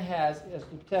man has is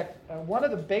to protect. One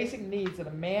of the basic needs that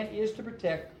a man is to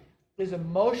protect is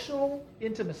emotional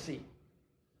intimacy.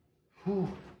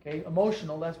 Okay,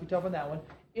 emotional, let's be tough on that one.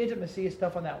 Intimacy is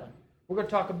tough on that one. We're going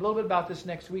to talk a little bit about this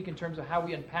next week in terms of how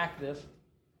we unpack this.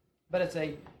 But it's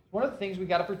one of the things we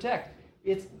got to protect.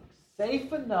 It's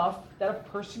safe enough that a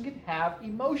person can have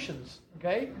emotions.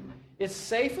 Okay, it's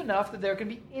safe enough that there can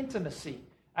be intimacy.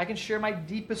 I can share my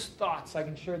deepest thoughts. I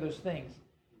can share those things.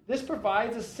 This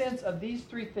provides a sense of these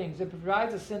three things. It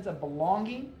provides a sense of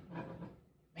belonging.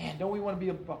 Man, don't we want to be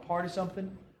a part of something?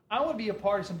 I want to be a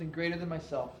part of something greater than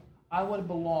myself. I want to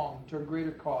belong to a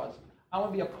greater cause. I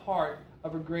want to be a part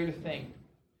of a greater thing.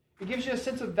 It gives you a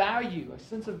sense of value,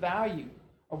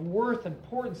 of worth,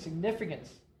 importance, significance.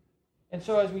 And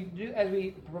so as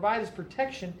we provide this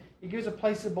protection, it gives a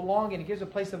place of belonging. It gives a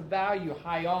place of value,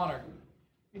 high honor.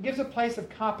 It gives a place of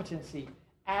competency,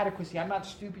 adequacy. I'm not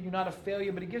stupid. You're not a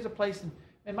failure. But it gives a place.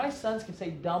 And my sons can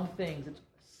say dumb things. It's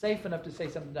safe enough to say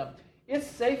something dumb. It's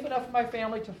safe enough for my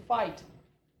family to fight.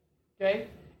 Okay?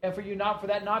 And for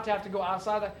that not to have to go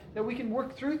outside, that we can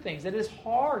work through things. It is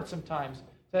hard sometimes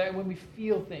when we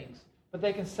feel things. But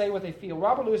they can say what they feel.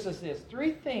 Robert Lewis says this: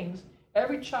 3 things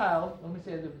every child, let me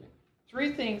say it differently.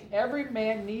 3 things every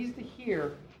man needs to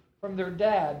hear from their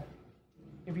dad.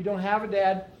 If you don't have a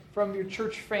dad, from your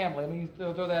church family. Let me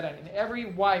throw that in. And every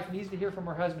wife needs to hear from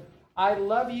her husband: I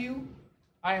love you,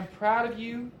 I am proud of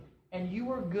you, and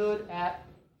you are good at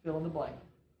fill in the blank.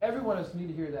 Every one of us need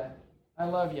to hear that. I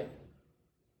love you.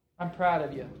 I'm proud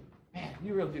of you. Man,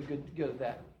 you really do good at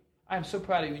that. I am so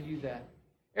proud of you when you do that.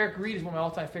 Eric Reed is one of my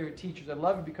all-time favorite teachers. I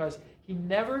love him because he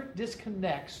never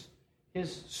disconnects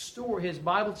his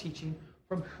Bible teaching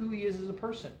from who he is as a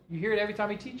person. You hear it every time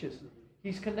he teaches.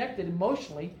 He's connected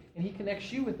emotionally, and he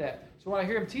connects you with that. So when I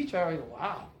hear him teach, I go,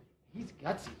 wow, he's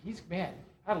gutsy. Man,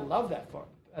 I love that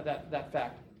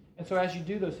fact. And so as you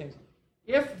do those things,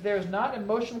 If there's not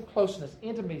emotional closeness,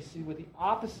 intimacy with the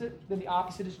opposite, then the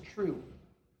opposite is true.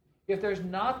 If there's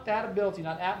not that ability,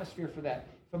 not atmosphere for that,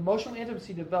 if emotional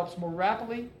intimacy develops more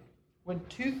rapidly when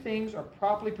two things are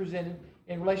properly presented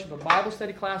in relation to a Bible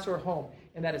study class or a home,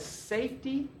 and that is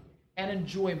safety and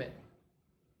enjoyment.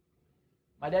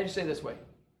 My dad used to say it this way: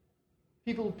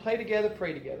 people who play together,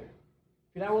 pray together.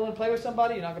 If you're not willing to play with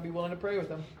somebody, you're not going to be willing to pray with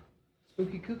them.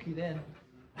 Spooky kooky then.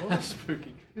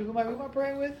 Spooky. Who am I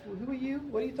praying with? Who are you?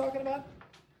 What are you talking about?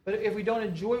 But if we don't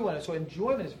enjoy one another, so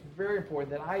enjoyment is very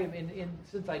important. That I am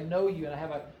since I know you and I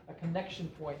have a connection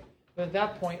point. But at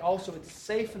that point, also, it's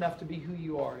safe enough to be who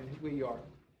you are and who you are.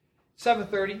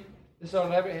 7:30. This is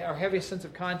our heaviest sense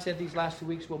of content these last 2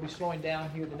 weeks. We'll be slowing down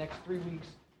here the next 3 weeks.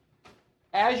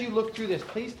 As you look through this,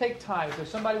 please take time. If there's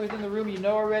somebody within the room you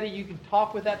know already, you can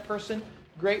talk with that person.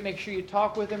 Great. Make sure you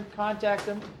talk with them, contact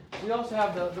them. We also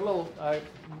have the little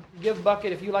give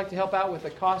bucket if you'd like to help out with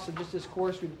the cost of just this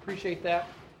course. We'd appreciate that.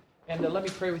 And let me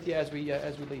pray with you as we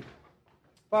leave.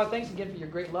 Father, thanks again for your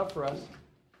great love for us.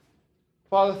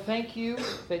 Father, thank you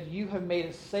that you have made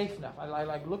it safe enough. I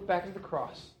look back at the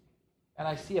cross, and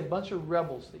I see a bunch of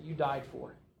rebels that you died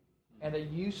for, and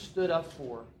that you stood up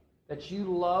for, that you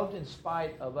loved in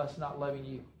spite of us not loving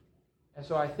you. And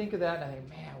so I think of that, and I think,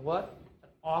 man, what an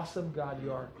awesome God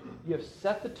you are. You have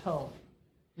set the tone.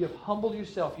 You have humbled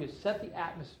yourself. You have set the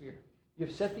atmosphere. You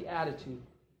have set the attitude.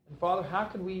 And Father, how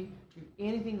can we do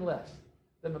anything less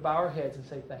than to bow our heads and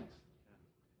say thanks?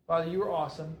 Father, you are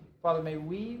awesome. Father, may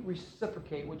we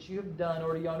reciprocate what you have done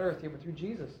already on earth here through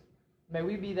Jesus. May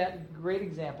we be that great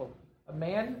example. A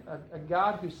man, a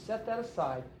God who set that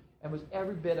aside and was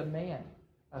every bit a man,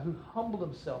 who humbled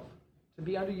himself to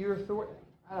be under your authority.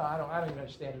 I don't even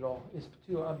understand it all. It's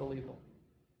too unbelievable.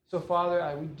 So,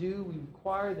 Father, we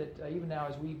require that even now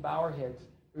as we bow our heads,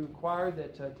 we require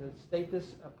that to state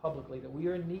this publicly, that we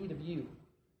are in need of you.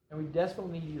 And we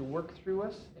desperately need you to work through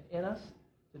us and in us,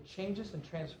 to change us and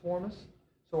transform us,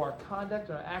 so our conduct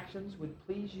and our actions would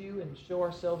please you and show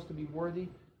ourselves to be worthy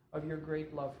of your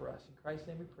great love for us. In Christ's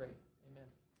name we pray.